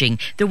gut-wrenching.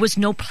 There was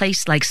no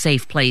place like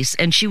Safe Place,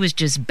 and she was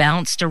just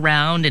bounced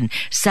around and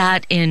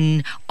sat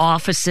in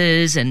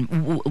offices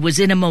and was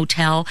in a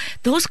motel.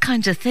 Those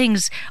kinds of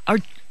things are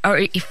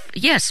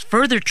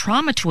further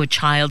trauma to a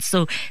child.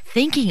 So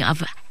thinking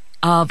of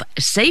a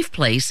Safe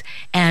Place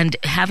and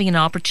having an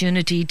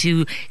opportunity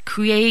to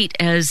create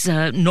as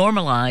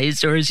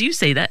normalized, or as you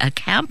say, that a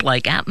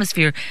camp-like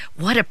atmosphere,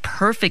 what a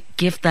perfect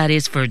gift that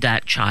is for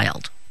that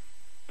child.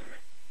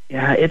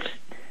 Yeah, it's,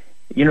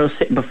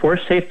 before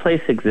Safe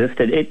Place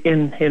existed,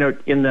 in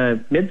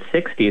the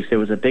mid-'60s, there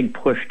was a big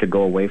push to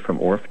go away from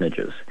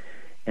orphanages.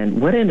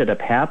 And what ended up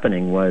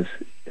happening was,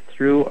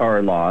 through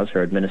our laws,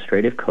 our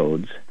administrative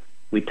codes,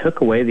 we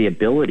took away the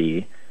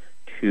ability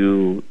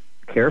to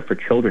care for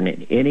children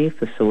in any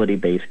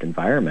facility-based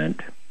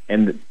environment,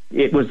 and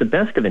it was the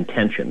best of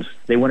intentions.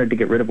 They wanted to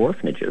get rid of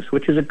orphanages,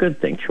 which is a good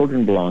thing.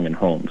 Children belong in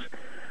homes.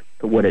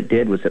 But what it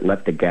did was it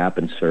left a gap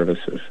in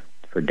services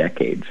for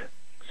decades.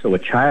 So a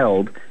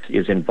child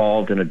is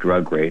involved in a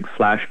drug raid,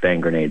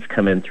 flashbang grenades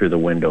come in through the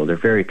window, they're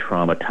very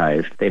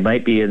traumatized. They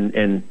might be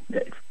in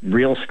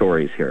real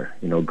stories here,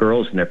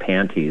 girls in their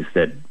panties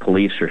that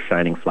police are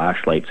shining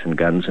flashlights and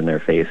guns in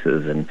their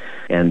faces,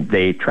 and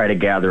they try to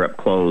gather up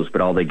clothes, but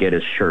all they get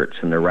is shirts,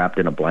 and they're wrapped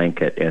in a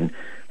blanket. And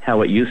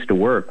how it used to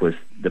work was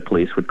the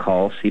police would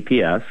call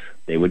CPS,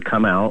 they would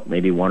come out,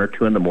 maybe 1 or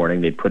 2 in the morning,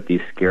 they'd put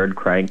these scared,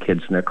 crying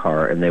kids in their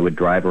car, and they would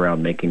drive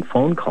around making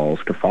phone calls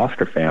to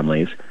foster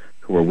families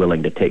who were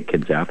willing to take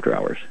kids after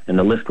hours. And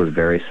the list was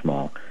very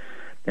small.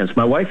 And so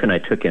my wife and I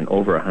took in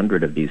over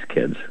 100 of these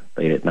kids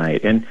late at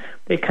night, and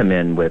they come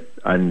in with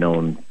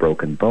unknown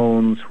broken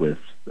bones, with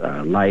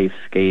lice,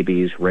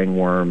 scabies,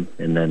 ringworm,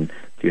 and then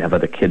if you have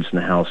other kids in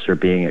the house, they're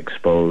being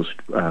exposed.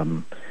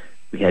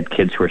 We had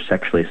kids who were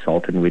sexually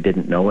assaulted, and we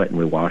didn't know it, and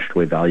we washed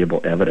away valuable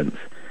evidence.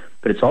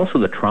 But it's also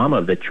the trauma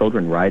of the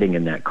children riding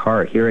in that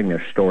car, hearing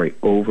their story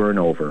over and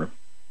over,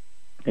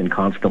 and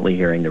constantly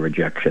hearing the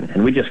rejection.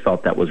 And we just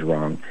felt that was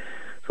wrong.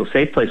 So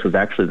Safe Place was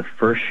actually the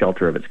first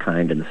shelter of its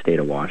kind in the state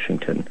of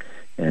Washington,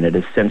 and it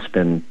has since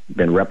been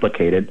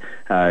replicated.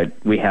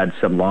 We had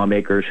some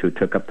lawmakers who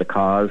took up the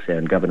cause,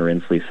 and Governor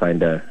Inslee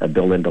signed a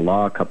bill into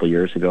law a couple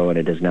years ago, and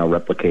it is now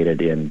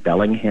replicated in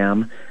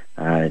Bellingham.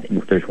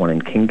 There's one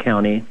in King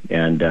County,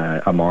 and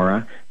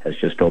Amara has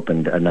just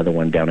opened another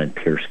one down in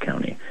Pierce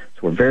County.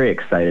 So we're very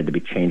excited to be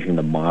changing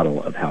the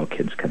model of how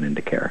kids come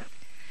into care.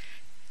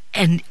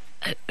 And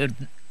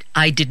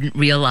I didn't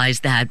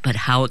realize that, but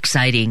how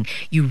exciting.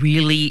 You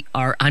really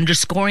are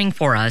underscoring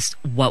for us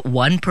what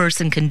one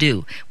person can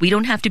do. We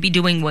don't have to be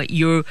doing what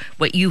you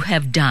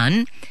have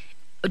done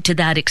to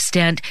that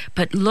extent,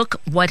 but look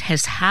what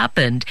has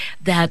happened,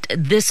 that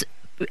this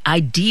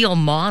ideal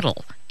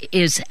model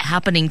is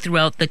happening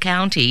throughout the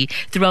county,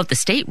 throughout the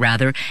state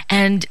rather,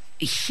 and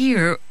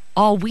here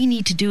all we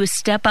need to do is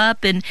step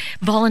up and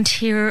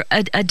volunteer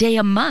a day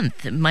a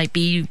month. It might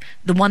be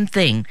the one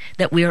thing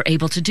that we are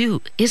able to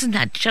do. Isn't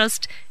that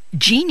just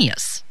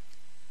genius?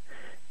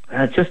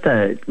 It's just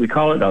we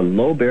call it a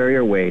low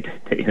barrier way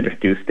to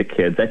introduce the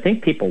kids. I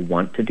think people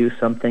want to do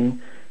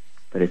something,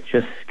 but it's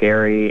just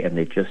scary and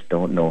they just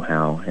don't know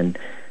how. And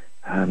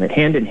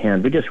hand in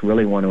hand, we just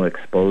really want to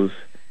expose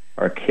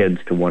our kids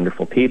to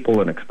wonderful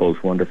people and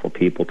expose wonderful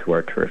people to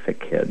our terrific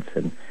kids.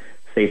 And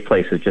Safe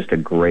Place is just a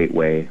great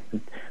way.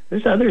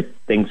 There's other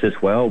things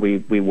as well.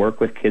 We work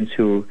with kids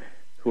who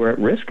are at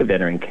risk of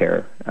entering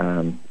care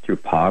through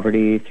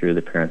poverty, through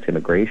the parents'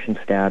 immigration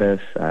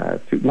status,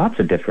 through lots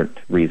of different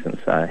reasons,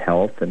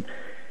 health. And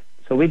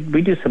so we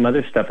do some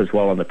other stuff as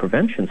well on the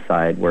prevention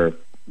side, where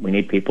we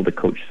need people to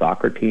coach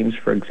soccer teams,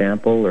 for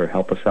example, or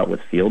help us out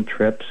with field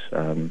trips.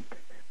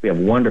 We have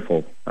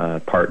wonderful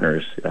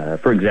partners.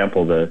 For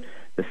example, the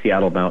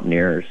Seattle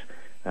Mountaineers.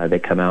 They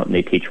come out and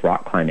they teach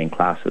rock climbing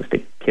classes to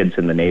kids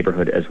in the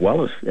neighborhood as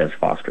well as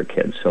foster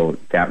kids. So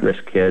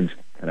at-risk kids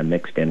kind of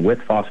mixed in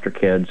with foster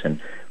kids,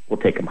 and we'll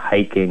take them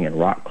hiking and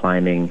rock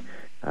climbing.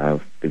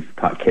 We've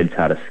taught kids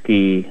how to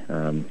ski.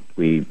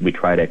 We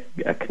try to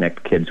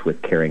connect kids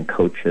with caring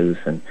coaches,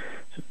 and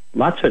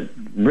lots of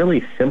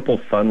really simple,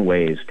 fun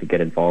ways to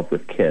get involved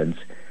with kids.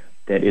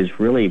 That is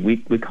really,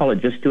 we call it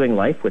just doing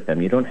life with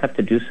them. You don't have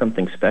to do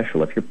something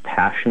special. If you're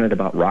passionate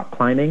about rock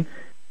climbing,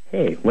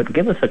 hey,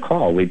 give us a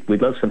call. We'd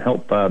love some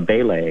help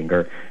belaying.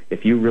 Or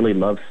if you really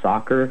love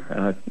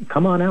soccer,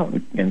 come on out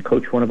and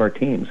coach one of our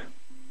teams.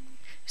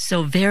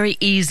 So very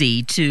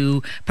easy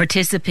to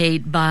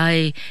participate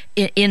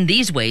in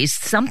these ways,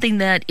 something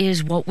that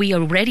is what we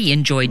already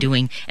enjoy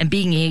doing, and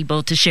being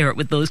able to share it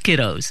with those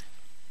kiddos.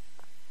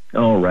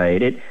 Oh,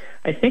 right.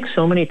 I think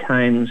so many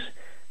times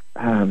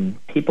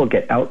people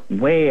get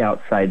way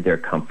outside their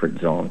comfort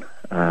zone,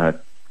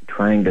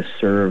 trying to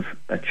serve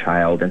a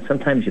child, and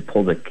sometimes you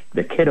pull the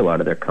kiddo out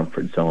of their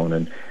comfort zone.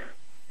 And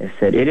I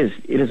said it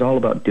is all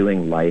about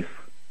doing life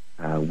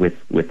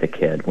with the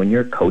kid. When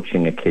you're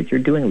coaching a kid, you're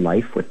doing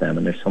life with them,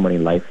 and there's so many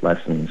life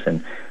lessons.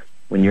 And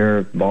when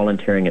you're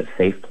volunteering at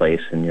Safe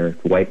Place and you're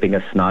wiping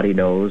a snotty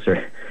nose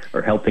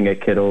or helping a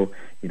kiddo,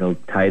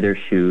 tie their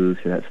shoes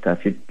or that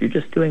stuff, you're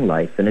just doing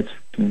life, and it's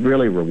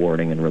really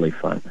rewarding and really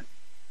fun.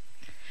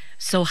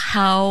 So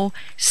how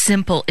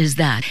simple is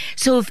that?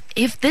 So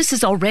if this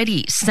is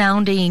already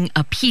sounding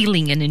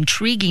appealing and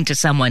intriguing to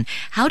someone,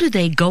 how do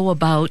they go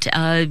about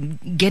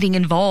getting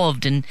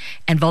involved and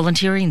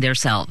volunteering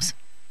themselves?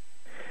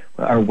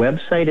 Well, our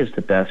website is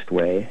the best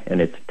way, and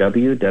it's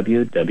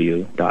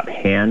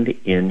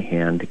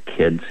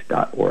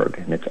www.handinhandkids.org,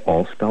 and it's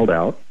all spelled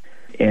out.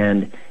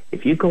 And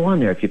if you go on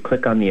there, if you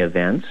click on the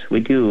events, we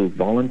do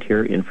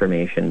volunteer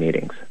information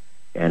meetings,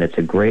 and it's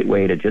a great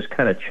way to just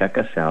kind of check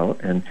us out.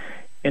 And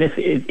if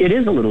it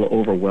is a little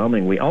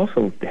overwhelming, we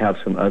also have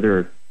some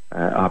other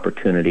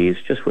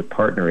opportunities just with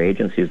partner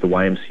agencies. The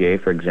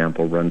YMCA, for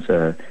example, runs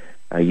a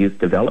youth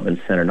development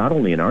center, not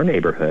only in our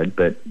neighborhood,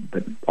 but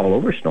all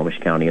over Snohomish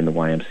County in the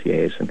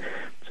YMCAs. And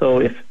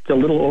so if it's a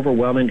little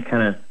overwhelming to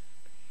kind of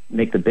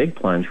make the big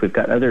plunge, we've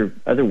got other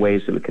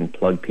ways that we can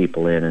plug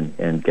people in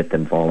and get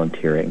them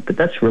volunteering. But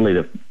that's really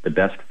the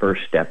best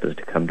first step, is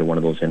to come to one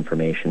of those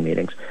information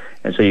meetings.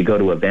 And so you go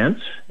to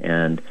events,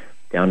 and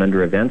down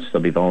under events,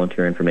 there'll be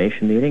volunteer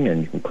information meeting,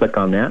 and you can click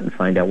on that and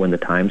find out when the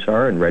times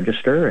are and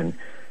register. And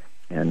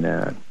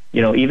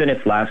even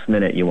if last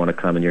minute you want to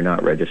come and you're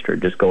not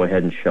registered, just go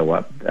ahead and show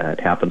up. It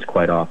happens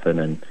quite often,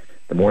 and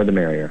the more the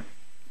merrier.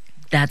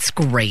 That's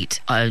great.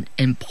 An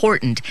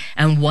important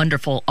and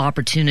wonderful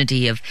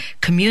opportunity of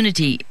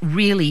community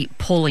really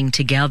pulling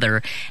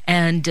together.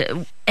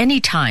 And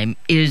any time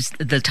is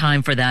the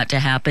time for that to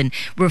happen.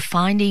 We're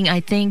finding,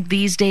 I think,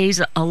 these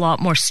days a lot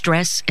more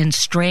stress and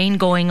strain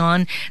going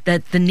on,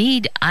 that the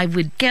need, I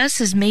would guess,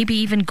 is maybe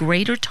even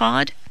greater,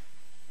 Todd?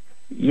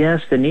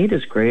 Yes, the need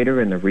is greater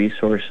and the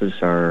resources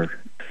are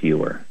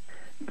fewer.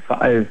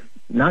 I'm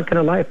not going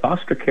to lie,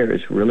 foster care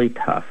is really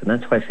tough, and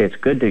that's why I say it's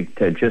good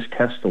to just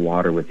test the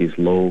water with these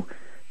low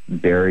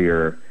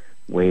barrier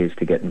ways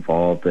to get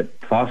involved. But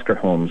foster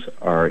homes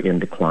are in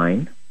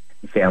decline,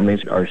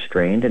 families are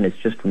strained, and it's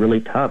just really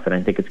tough, and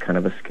I think it's kind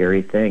of a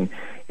scary thing.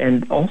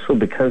 And also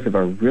because of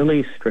our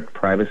really strict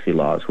privacy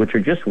laws, which are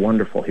just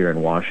wonderful here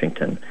in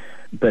Washington,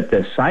 but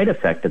the side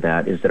effect of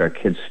that is that our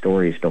kids'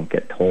 stories don't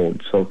get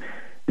told. So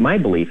my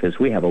belief is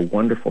we have a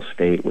wonderful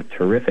state with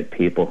terrific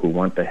people who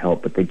want to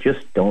help, but they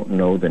just don't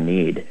know the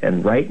need.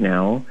 And right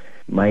now,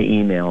 my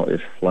email is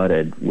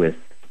flooded with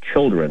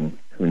children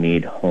who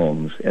need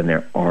homes, and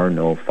there are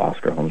no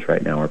foster homes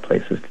right now or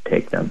places to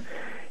take them.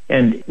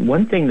 And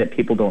one thing that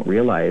people don't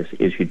realize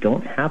is you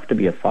don't have to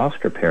be a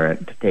foster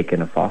parent to take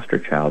in a foster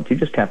child. You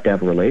just have to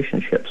have a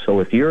relationship. So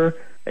if you're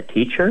a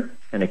teacher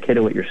and a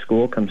kiddo at your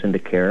school comes into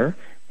care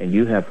and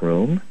you have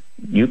room,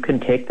 you can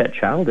take that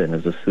child in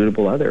as a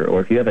suitable other. Or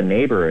if you have a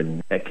neighbor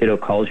and that kiddo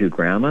calls you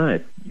grandma,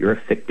 you're a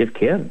fictive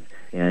kid,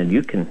 and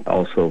you can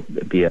also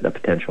be a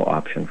potential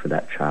option for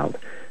that child.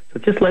 So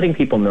just letting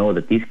people know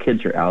that these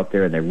kids are out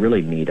there and they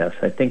really need us.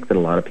 I think that a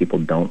lot of people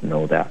don't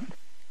know that.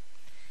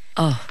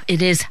 Oh,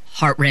 it is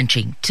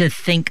heart-wrenching to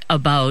think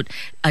about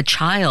a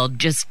child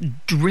just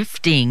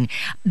drifting.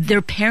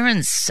 Their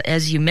parents,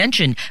 as you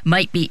mentioned,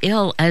 might be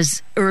ill.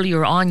 As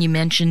earlier on you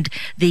mentioned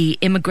the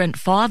immigrant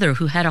father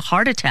who had a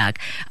heart attack.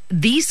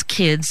 These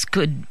kids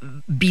could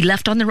be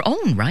left on their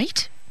own,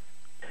 right?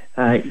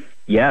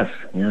 Yes.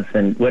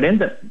 And what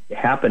ends up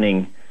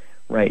happening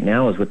right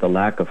now is with the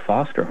lack of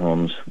foster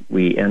homes,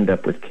 we end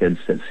up with kids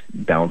that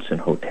bounce in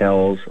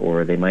hotels,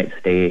 or they might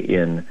stay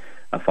in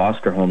a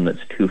foster home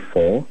that's too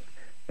full,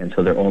 and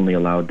so they're only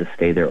allowed to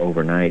stay there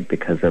overnight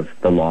because of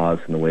the laws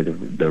and the way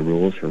the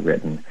rules are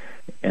written.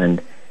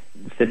 And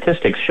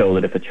statistics show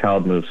that if a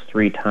child moves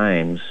 3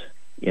 times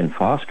in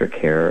foster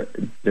care,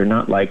 they're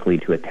not likely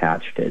to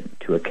attach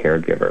to a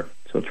caregiver.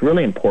 So it's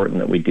really important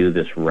that we do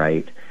this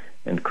right,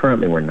 and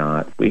currently we're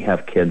not. We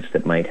have kids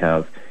that might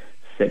have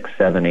 6,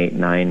 7, 8,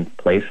 9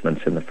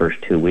 placements in the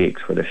first 2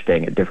 weeks where they're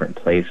staying at different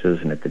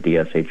places and at the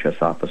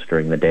DSHS office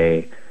during the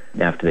day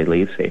after they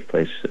leave Safe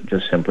Place,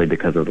 just simply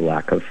because of the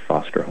lack of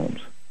foster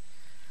homes.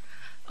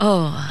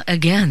 Oh,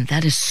 again,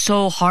 that is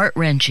so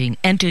heart-wrenching.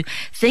 And to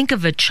think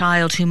of a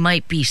child who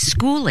might be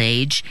school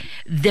age,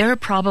 they're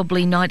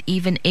probably not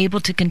even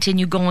able to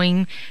continue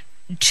going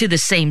to the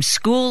same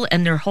school,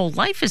 and their whole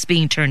life is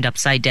being turned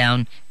upside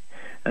down.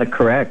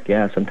 Correct,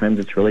 yeah. Sometimes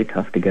it's really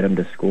tough to get them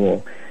to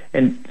school.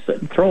 And so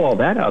throw all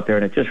that out there,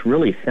 and it just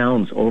really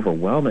sounds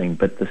overwhelming,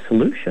 but the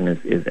solution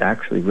is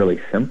actually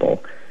really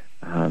simple.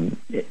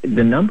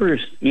 The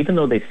numbers, even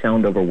though they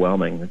sound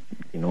overwhelming,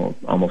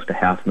 almost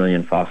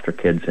 500,000 foster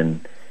kids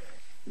in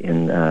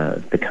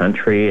the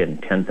country,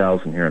 and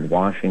 10,000 here in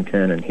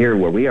Washington, and here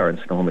where we are in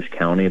Snohomish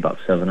County, about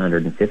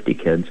 750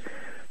 kids,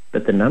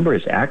 but the number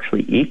is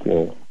actually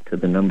equal to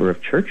the number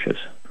of churches,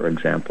 for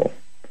example,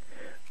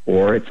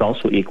 or it's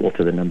also equal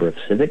to the number of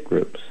civic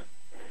groups.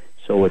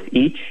 So if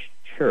each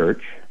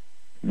church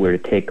were to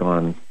take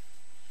on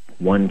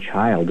one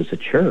child as a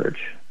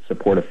church,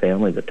 support a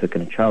family that took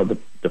in a child,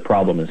 the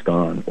problem is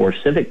gone. Or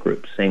civic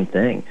groups, same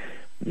thing.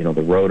 The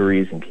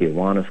Rotaries and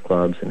Kiwanis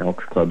clubs and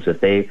Elks clubs, if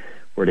they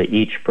were to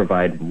each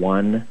provide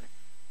one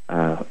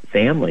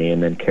family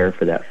and then care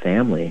for that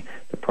family,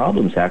 the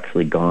problem's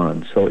actually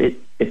gone. So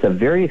it's a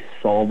very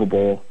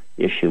solvable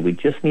issue. We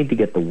just need to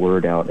get the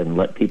word out and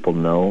let people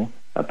know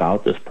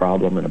about this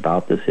problem and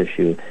about this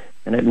issue.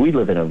 And we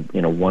live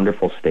in a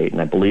wonderful state,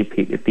 and I believe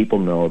if people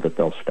know that,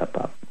 they'll step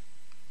up.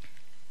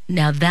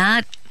 Now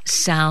that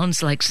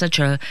sounds like such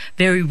a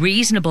very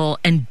reasonable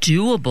and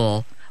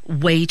doable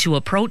way to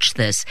approach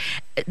this.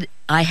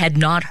 I had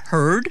not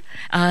heard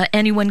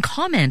anyone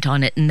comment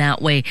on it in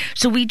that way.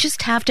 So we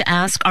just have to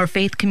ask our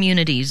faith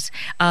communities.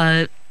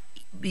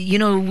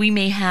 We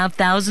may have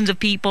thousands of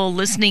people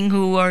listening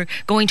who are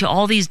going to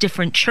all these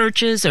different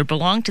churches or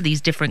belong to these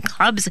different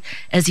clubs,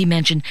 as he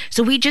mentioned.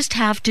 So we just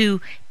have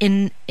to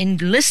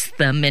enlist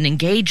them and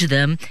engage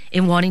them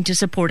in wanting to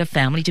support a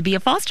family to be a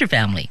foster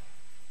family.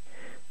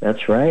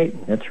 That's right.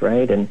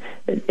 And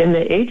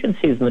the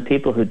agencies and the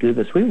people who do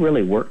this, we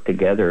really work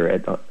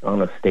together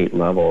on a state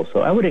level.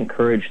 So I would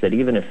encourage that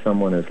even if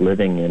someone is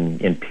living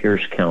in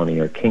Pierce County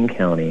or King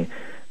County,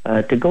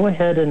 to go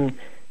ahead and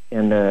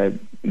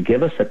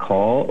give us a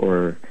call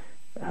or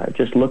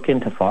just look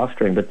into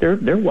fostering. But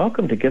they're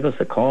welcome to give us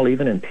a call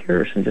even in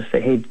Pierce and just say,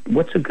 hey,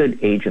 what's a good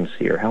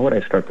agency, or how would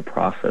I start the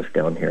process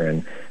down here?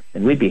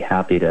 And we'd be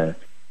happy to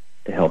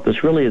help.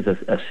 This really is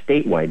a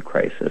statewide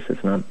crisis.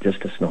 It's not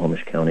just a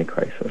Snohomish County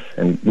crisis.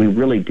 And we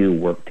really do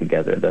work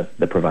together,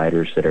 the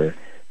providers that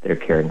are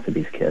caring for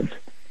these kids.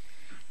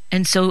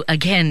 And so,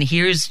 again,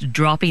 here's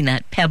dropping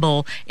that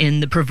pebble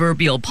in the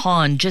proverbial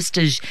pond. Just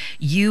as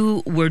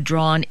you were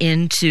drawn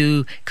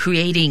into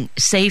creating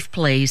Safe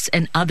Place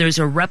and others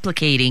are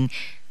replicating,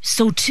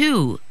 so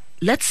too,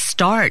 let's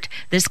start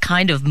this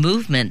kind of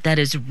movement that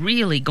is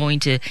really going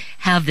to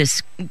have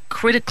this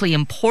critically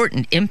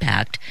important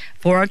impact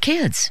for our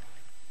kids.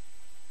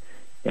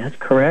 That's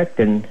correct.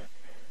 And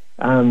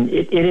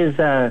it is...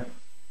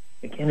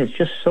 Again, it's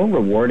just so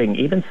rewarding.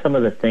 Even some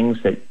of the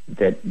things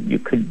that you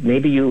could,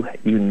 maybe you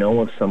know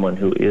of someone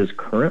who is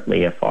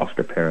currently a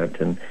foster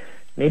parent, and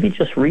maybe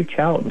just reach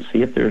out and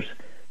see if there's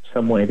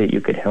some way that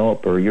you could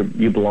help, or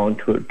you belong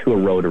to a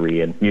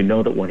Rotary and you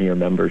know that one of your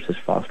members is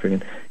fostering,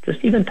 and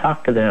just even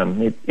talk to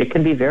them. It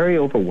can be very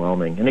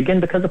overwhelming. And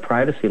again, because of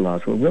privacy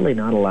laws, we're really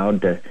not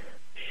allowed to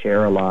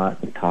share a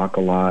lot and talk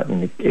a lot,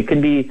 and it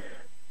can be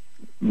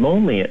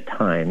lonely at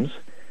times.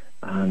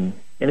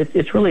 And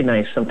it's really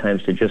nice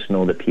sometimes to just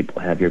know that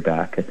people have your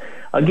back.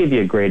 I'll give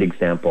you a great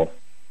example.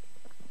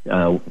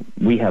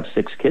 We have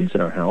 6 kids in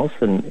our house,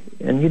 and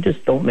you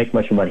just don't make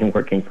much money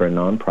working for a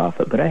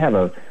nonprofit. But I have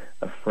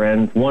a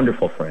friend,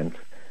 wonderful friend,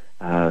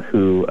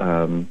 who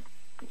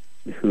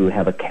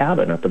have a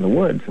cabin up in the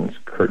woods. And it's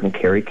Kurt and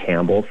Carrie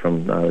Campbell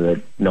from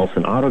the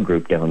Nelson Auto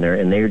Group down there,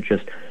 and they're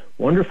just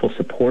wonderful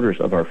supporters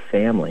of our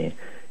family.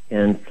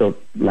 And so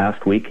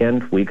last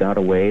weekend, we got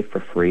away for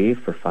free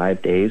for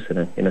 5 days in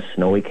a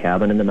snowy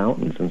cabin in the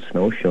mountains and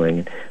snowshoeing.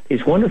 And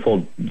these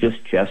wonderful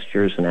just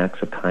gestures and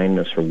acts of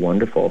kindness are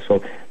wonderful.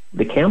 So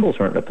the Campbells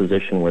aren't in a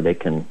position where they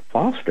can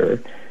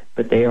foster,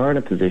 but they are in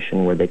a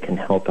position where they can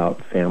help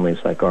out families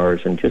like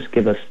ours and just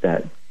give us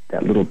that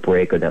little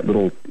break or that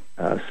little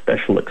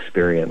special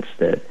experience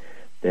that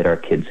our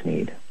kids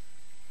need.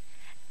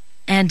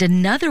 And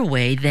another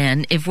way,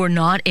 then, if we're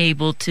not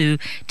able to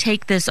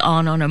take this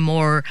on a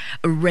more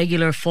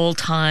regular,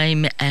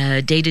 full-time,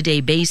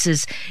 day-to-day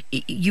basis,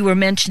 you were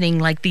mentioning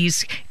like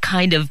these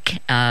kind of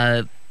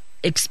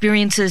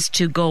experiences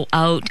to go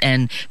out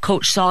and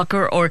coach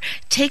soccer or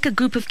take a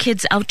group of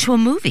kids out to a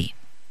movie.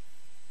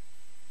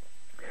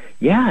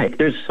 Yeah,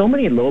 there's so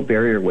many low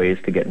barrier ways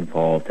to get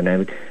involved, and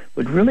I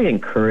would really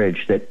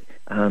encourage that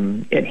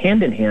at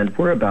Hand in Hand,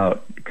 we're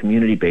about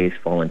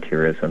community-based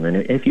volunteerism, and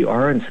if you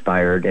are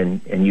inspired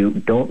and you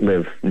don't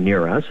live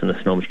near us in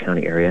the Snohomish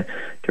County area,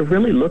 to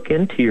really look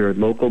into your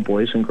local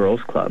Boys and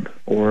Girls Club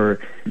or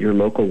your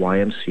local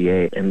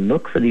YMCA and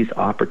look for these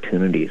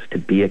opportunities to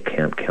be a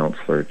camp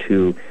counselor,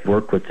 to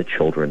work with the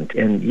children.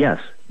 And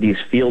yes, these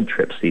field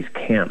trips, these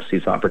camps,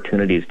 these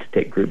opportunities to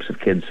take groups of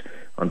kids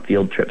on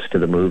field trips to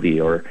the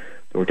movie or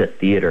to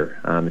theater.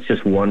 It's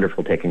just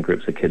wonderful taking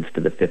groups of kids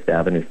to the Fifth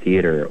Avenue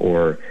Theater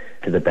or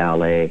to the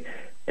ballet.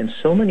 And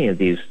so many of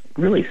these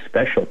really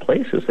special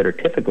places that are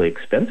typically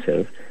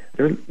expensive,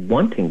 they're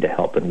wanting to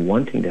help and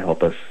wanting to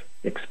help us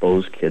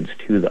expose kids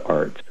to the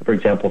arts. For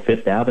example,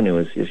 Fifth Avenue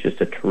is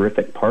just a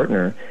terrific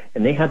partner,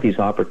 and they have these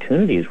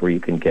opportunities where you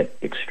can get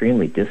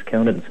extremely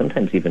discounted and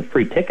sometimes even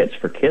free tickets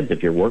for kids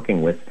if you're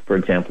working with, for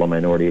example, a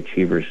Minority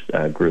Achievers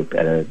group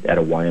at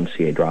a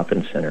YMCA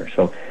drop-in center.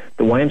 So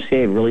the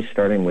YMCA really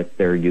starting with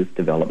their youth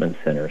development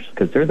centers,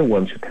 because they're the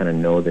ones who kind of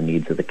know the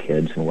needs of the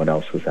kids and what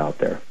else was out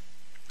there.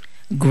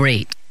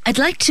 Great. I'd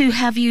like to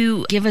have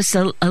you give us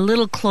a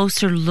little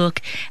closer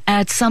look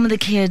at some of the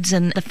kids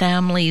and the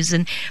families.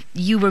 And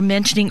you were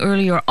mentioning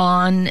earlier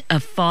on a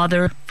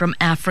father from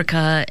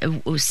Africa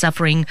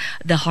suffering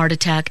the heart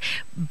attack.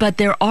 But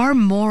there are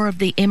more of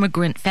the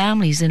immigrant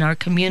families in our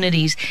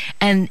communities.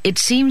 And it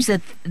seems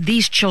that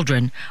these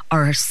children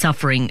are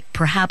suffering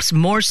perhaps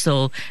more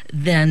so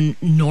than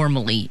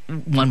normally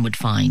one would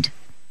find.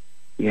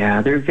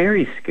 Yeah, they're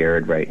very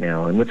scared right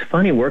now. And what's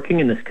funny, working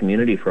in this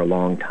community for a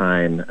long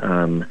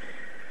time,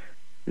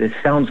 this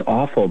sounds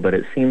awful, but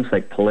it seems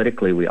like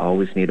politically we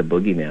always need a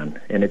boogeyman.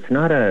 And it's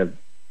not a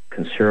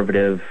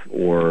conservative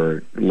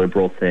or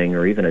liberal thing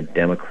or even a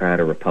Democrat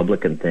or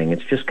Republican thing.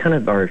 It's just kind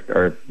of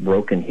our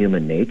broken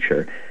human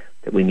nature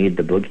that we need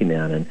the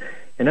boogeyman.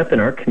 And up in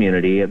our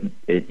community,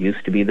 it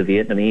used to be the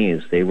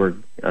Vietnamese. They were,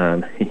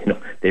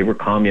 they were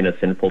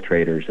communist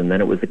infiltrators. And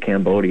then it was the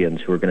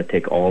Cambodians who were going to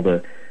take all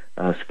the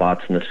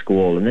spots in the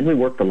school. And then we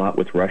worked a lot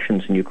with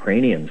Russians and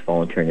Ukrainians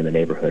volunteering in the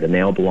neighborhood, and they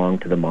all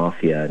belonged to the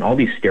mafia and all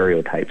these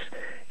stereotypes.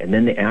 And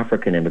then the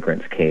African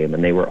immigrants came,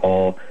 and they were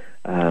all,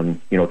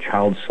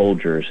 child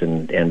soldiers,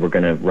 and were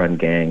going to run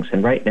gangs.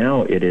 And right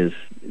now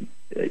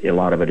a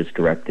lot of it is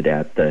directed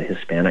at the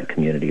Hispanic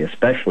community,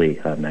 especially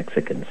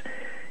Mexicans.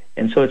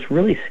 And so it's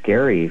really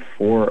scary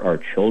for our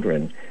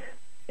children.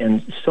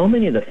 And so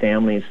many of the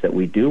families that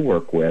we do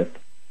work with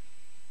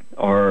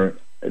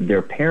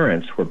their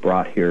parents were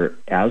brought here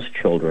as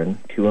children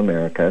to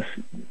America.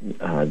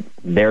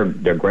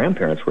 Their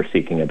grandparents were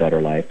seeking a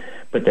better life,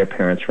 but their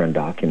parents are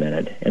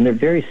undocumented, and they're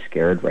very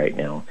scared right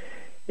now.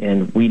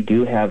 And we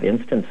do have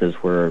instances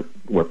where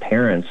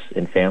parents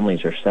and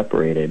families are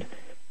separated,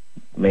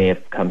 may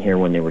have come here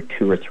when they were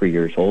 2 or 3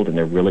 years old, and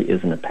there really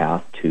isn't a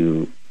path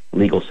to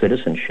legal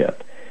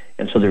citizenship.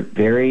 And so they're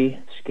very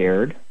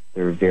scared,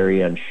 they're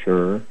very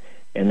unsure,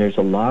 and there's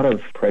a lot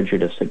of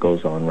prejudice that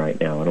goes on right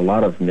now and a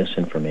lot of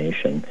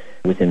misinformation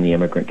within the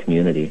immigrant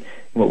community.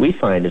 And what we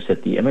find is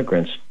that the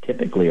immigrants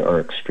typically are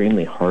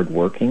extremely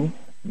hardworking,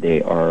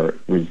 they are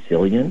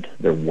resilient,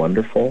 they're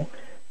wonderful,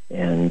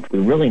 and we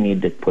really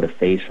need to put a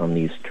face on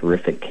these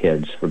terrific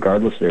kids,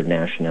 regardless of their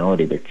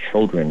nationality, they're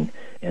children,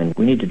 and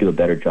we need to do a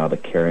better job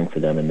of caring for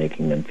them and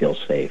making them feel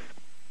safe.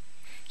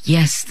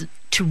 Yes,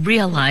 to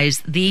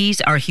realize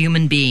these are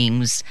human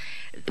beings.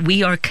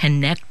 We are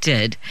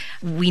connected.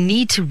 We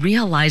need to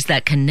realize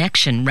that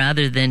connection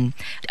rather than,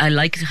 I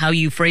like how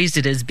you phrased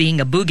it as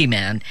being a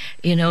boogeyman.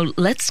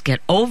 Let's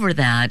get over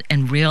that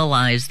and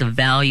realize the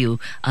value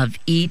of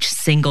each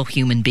single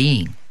human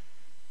being.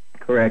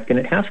 Correct. And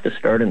it has to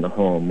start in the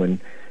home. When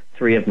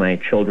 3 of my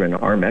children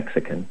are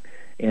Mexican,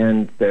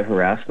 and the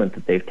harassment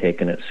that they've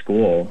taken at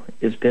school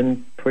has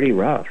been pretty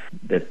rough,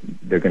 that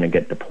they're going to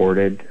get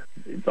deported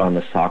on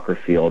the soccer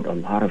field. A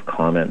lot of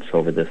comments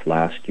over this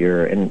last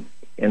year.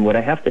 And what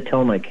I have to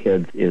tell my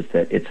kids is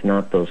that it's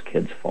not those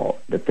kids'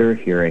 fault, that they're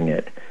hearing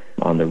it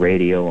on the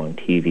radio, on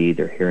TV,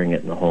 they're hearing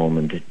it in the home,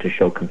 and to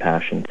show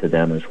compassion to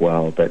them as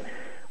well. But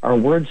our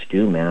words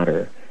do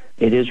matter.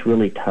 It is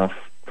really tough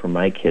for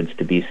my kids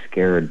to be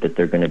scared that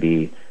they're going to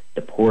be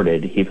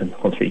deported, even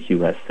though they're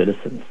U.S.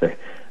 citizens.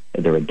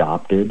 They're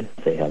adopted,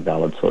 they have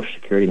valid Social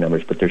Security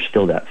numbers, but there's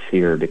still that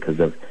fear because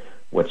of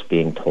what's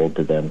being told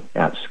to them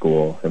at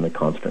school and the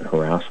constant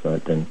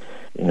harassment. And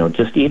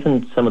just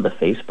even some of the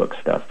Facebook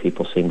stuff,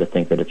 people seem to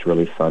think that it's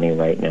really funny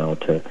right now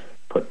to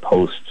put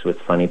posts with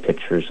funny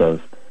pictures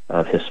of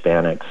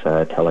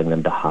Hispanics telling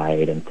them to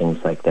hide and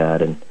things like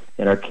that. And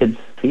our kids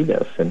see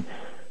this. And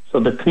so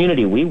the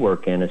community we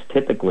work in is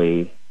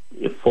typically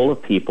full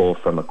of people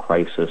from a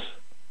crisis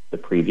the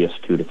previous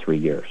 2 to 3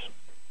 years.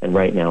 And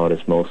right now it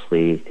is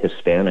mostly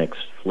Hispanics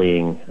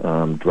fleeing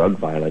drug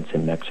violence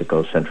in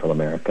Mexico, Central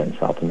America, and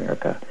South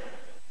America.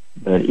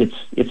 But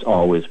it's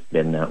always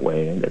been that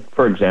way.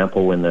 For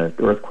example, when the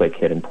earthquake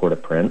hit in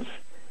Port-au-Prince,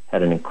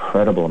 had an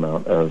incredible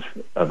amount of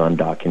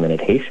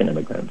undocumented Haitian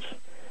immigrants.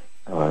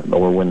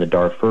 Or when the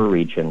Darfur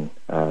region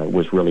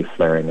was really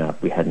flaring up,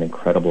 we had an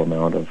incredible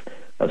amount of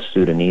of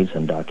Sudanese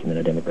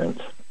undocumented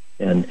immigrants.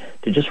 And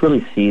to just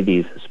really see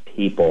these as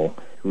people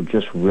who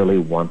just really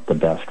want the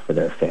best for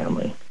their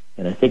family.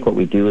 And I think what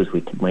we do is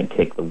we might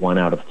take the 1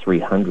 out of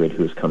 300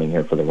 who's coming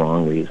here for the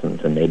wrong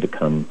reasons, and they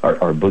become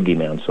our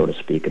boogeyman, so to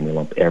speak, and we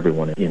lump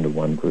everyone into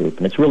one group.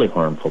 And it's really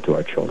harmful to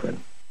our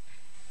children.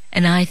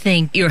 And I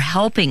think you're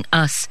helping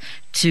us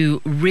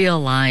to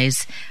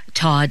realize,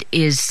 Todd,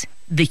 is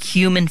the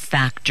human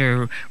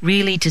factor,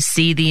 really to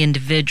see the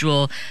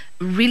individual,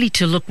 really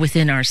to look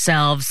within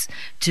ourselves,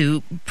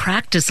 to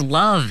practice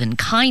love and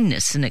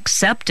kindness and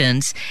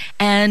acceptance,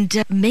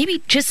 and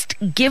maybe just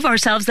give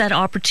ourselves that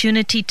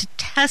opportunity to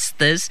test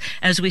this,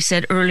 as we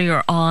said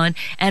earlier on,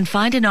 and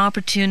find an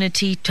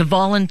opportunity to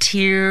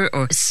volunteer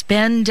or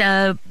spend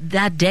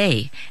that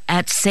day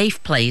at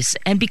Safe Place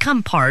and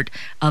become part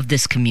of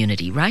this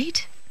community,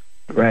 right?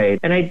 Right.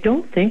 And I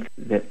don't think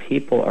that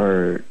people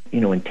are,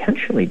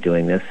 intentionally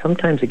doing this.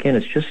 Sometimes, again,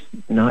 it's just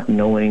not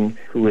knowing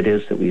who it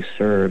is that we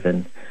serve.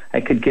 And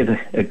I could give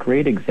a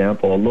great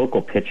example. A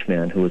local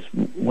pitchman who was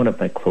one of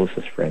my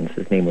closest friends,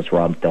 his name was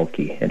Rob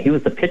Delkey, and he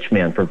was the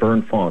pitchman for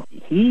Vern Font.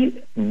 He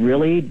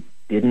really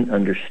didn't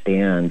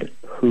understand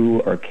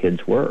who our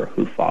kids were,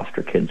 who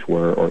foster kids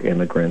were, or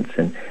immigrants.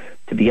 And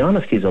to be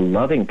honest, he's a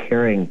loving,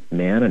 caring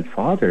man and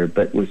father,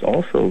 but was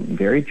also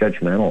very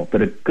judgmental,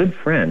 but a good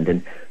friend.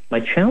 And my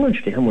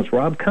challenge to him was,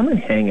 Rob, come and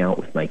hang out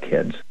with my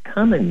kids.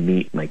 Come and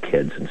meet my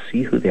kids and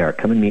see who they are.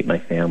 Come and meet my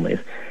families.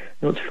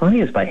 And what's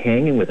funny is by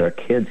hanging with our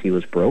kids, he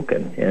was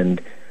broken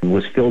and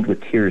was filled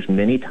with tears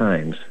many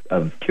times,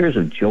 of tears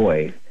of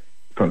joy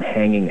from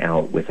hanging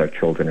out with our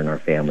children and our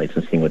families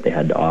and seeing what they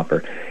had to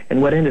offer.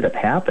 And what ended up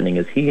happening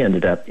is he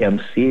ended up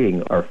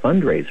emceeing our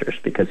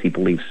fundraisers because he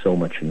believed so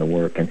much in the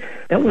work. And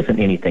that wasn't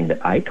anything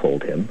that I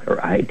told him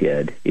or I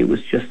did. It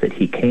was just that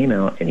he came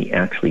out and he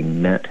actually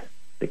met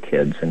the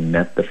kids and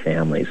met the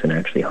families and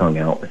actually hung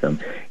out with them.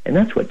 And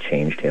that's what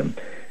changed him.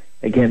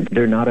 Again,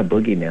 they're not a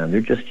boogeyman.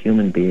 They're just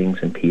human beings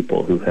and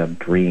people who have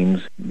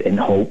dreams and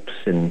hopes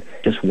and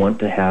just want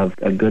to have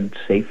a good,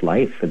 safe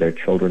life for their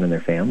children and their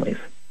families.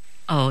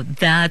 Oh,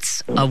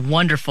 that's a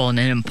wonderful and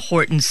an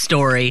important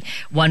story,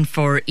 one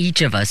for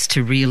each of us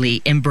to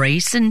really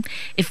embrace. And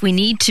if we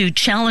need to,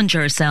 challenge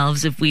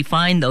ourselves if we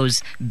find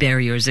those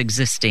barriers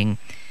existing.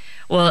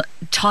 Well,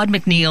 Todd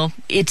McNeil,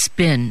 it's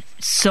been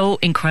so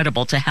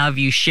incredible to have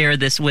you share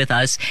this with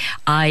us.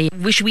 I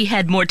wish we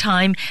had more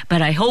time,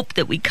 but I hope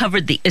that we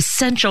covered the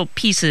essential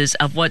pieces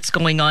of what's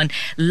going on.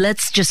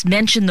 Let's just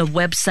mention the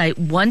website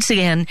once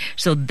again.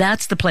 So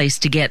that's the place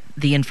to get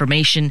the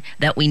information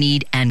that we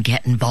need and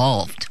get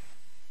involved.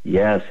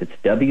 Yes, it's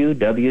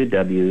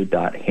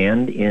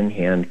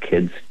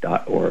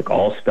www.handinhandkids.org,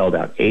 all spelled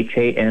out,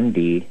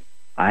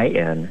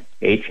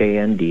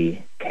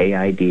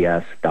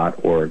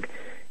 HANDINHANDKIDS.org.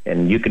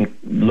 And you can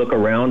look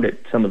around at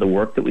some of the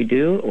work that we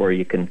do, or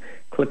you can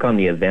click on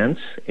the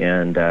events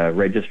and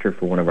register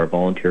for one of our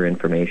volunteer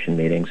information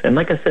meetings. And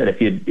like I said,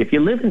 if you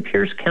live in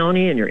Pierce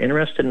County and you're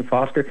interested in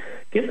foster,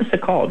 give us a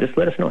call. Just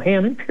let us know, hey,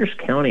 I'm in Pierce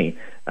County.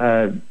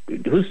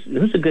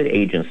 Who's a good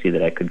agency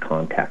that I could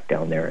contact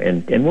down there?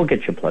 And we'll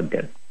get you plugged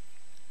in.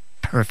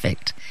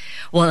 Perfect.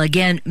 Well,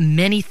 again,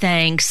 many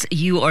thanks.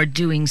 You are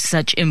doing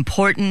such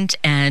important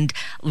and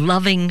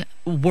loving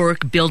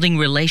work, building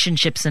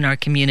relationships in our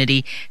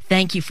community.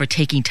 Thank you for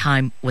taking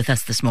time with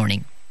us this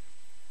morning.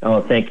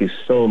 Oh, thank you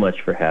so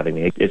much for having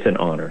me. It's an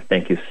honor.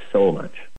 Thank you so much.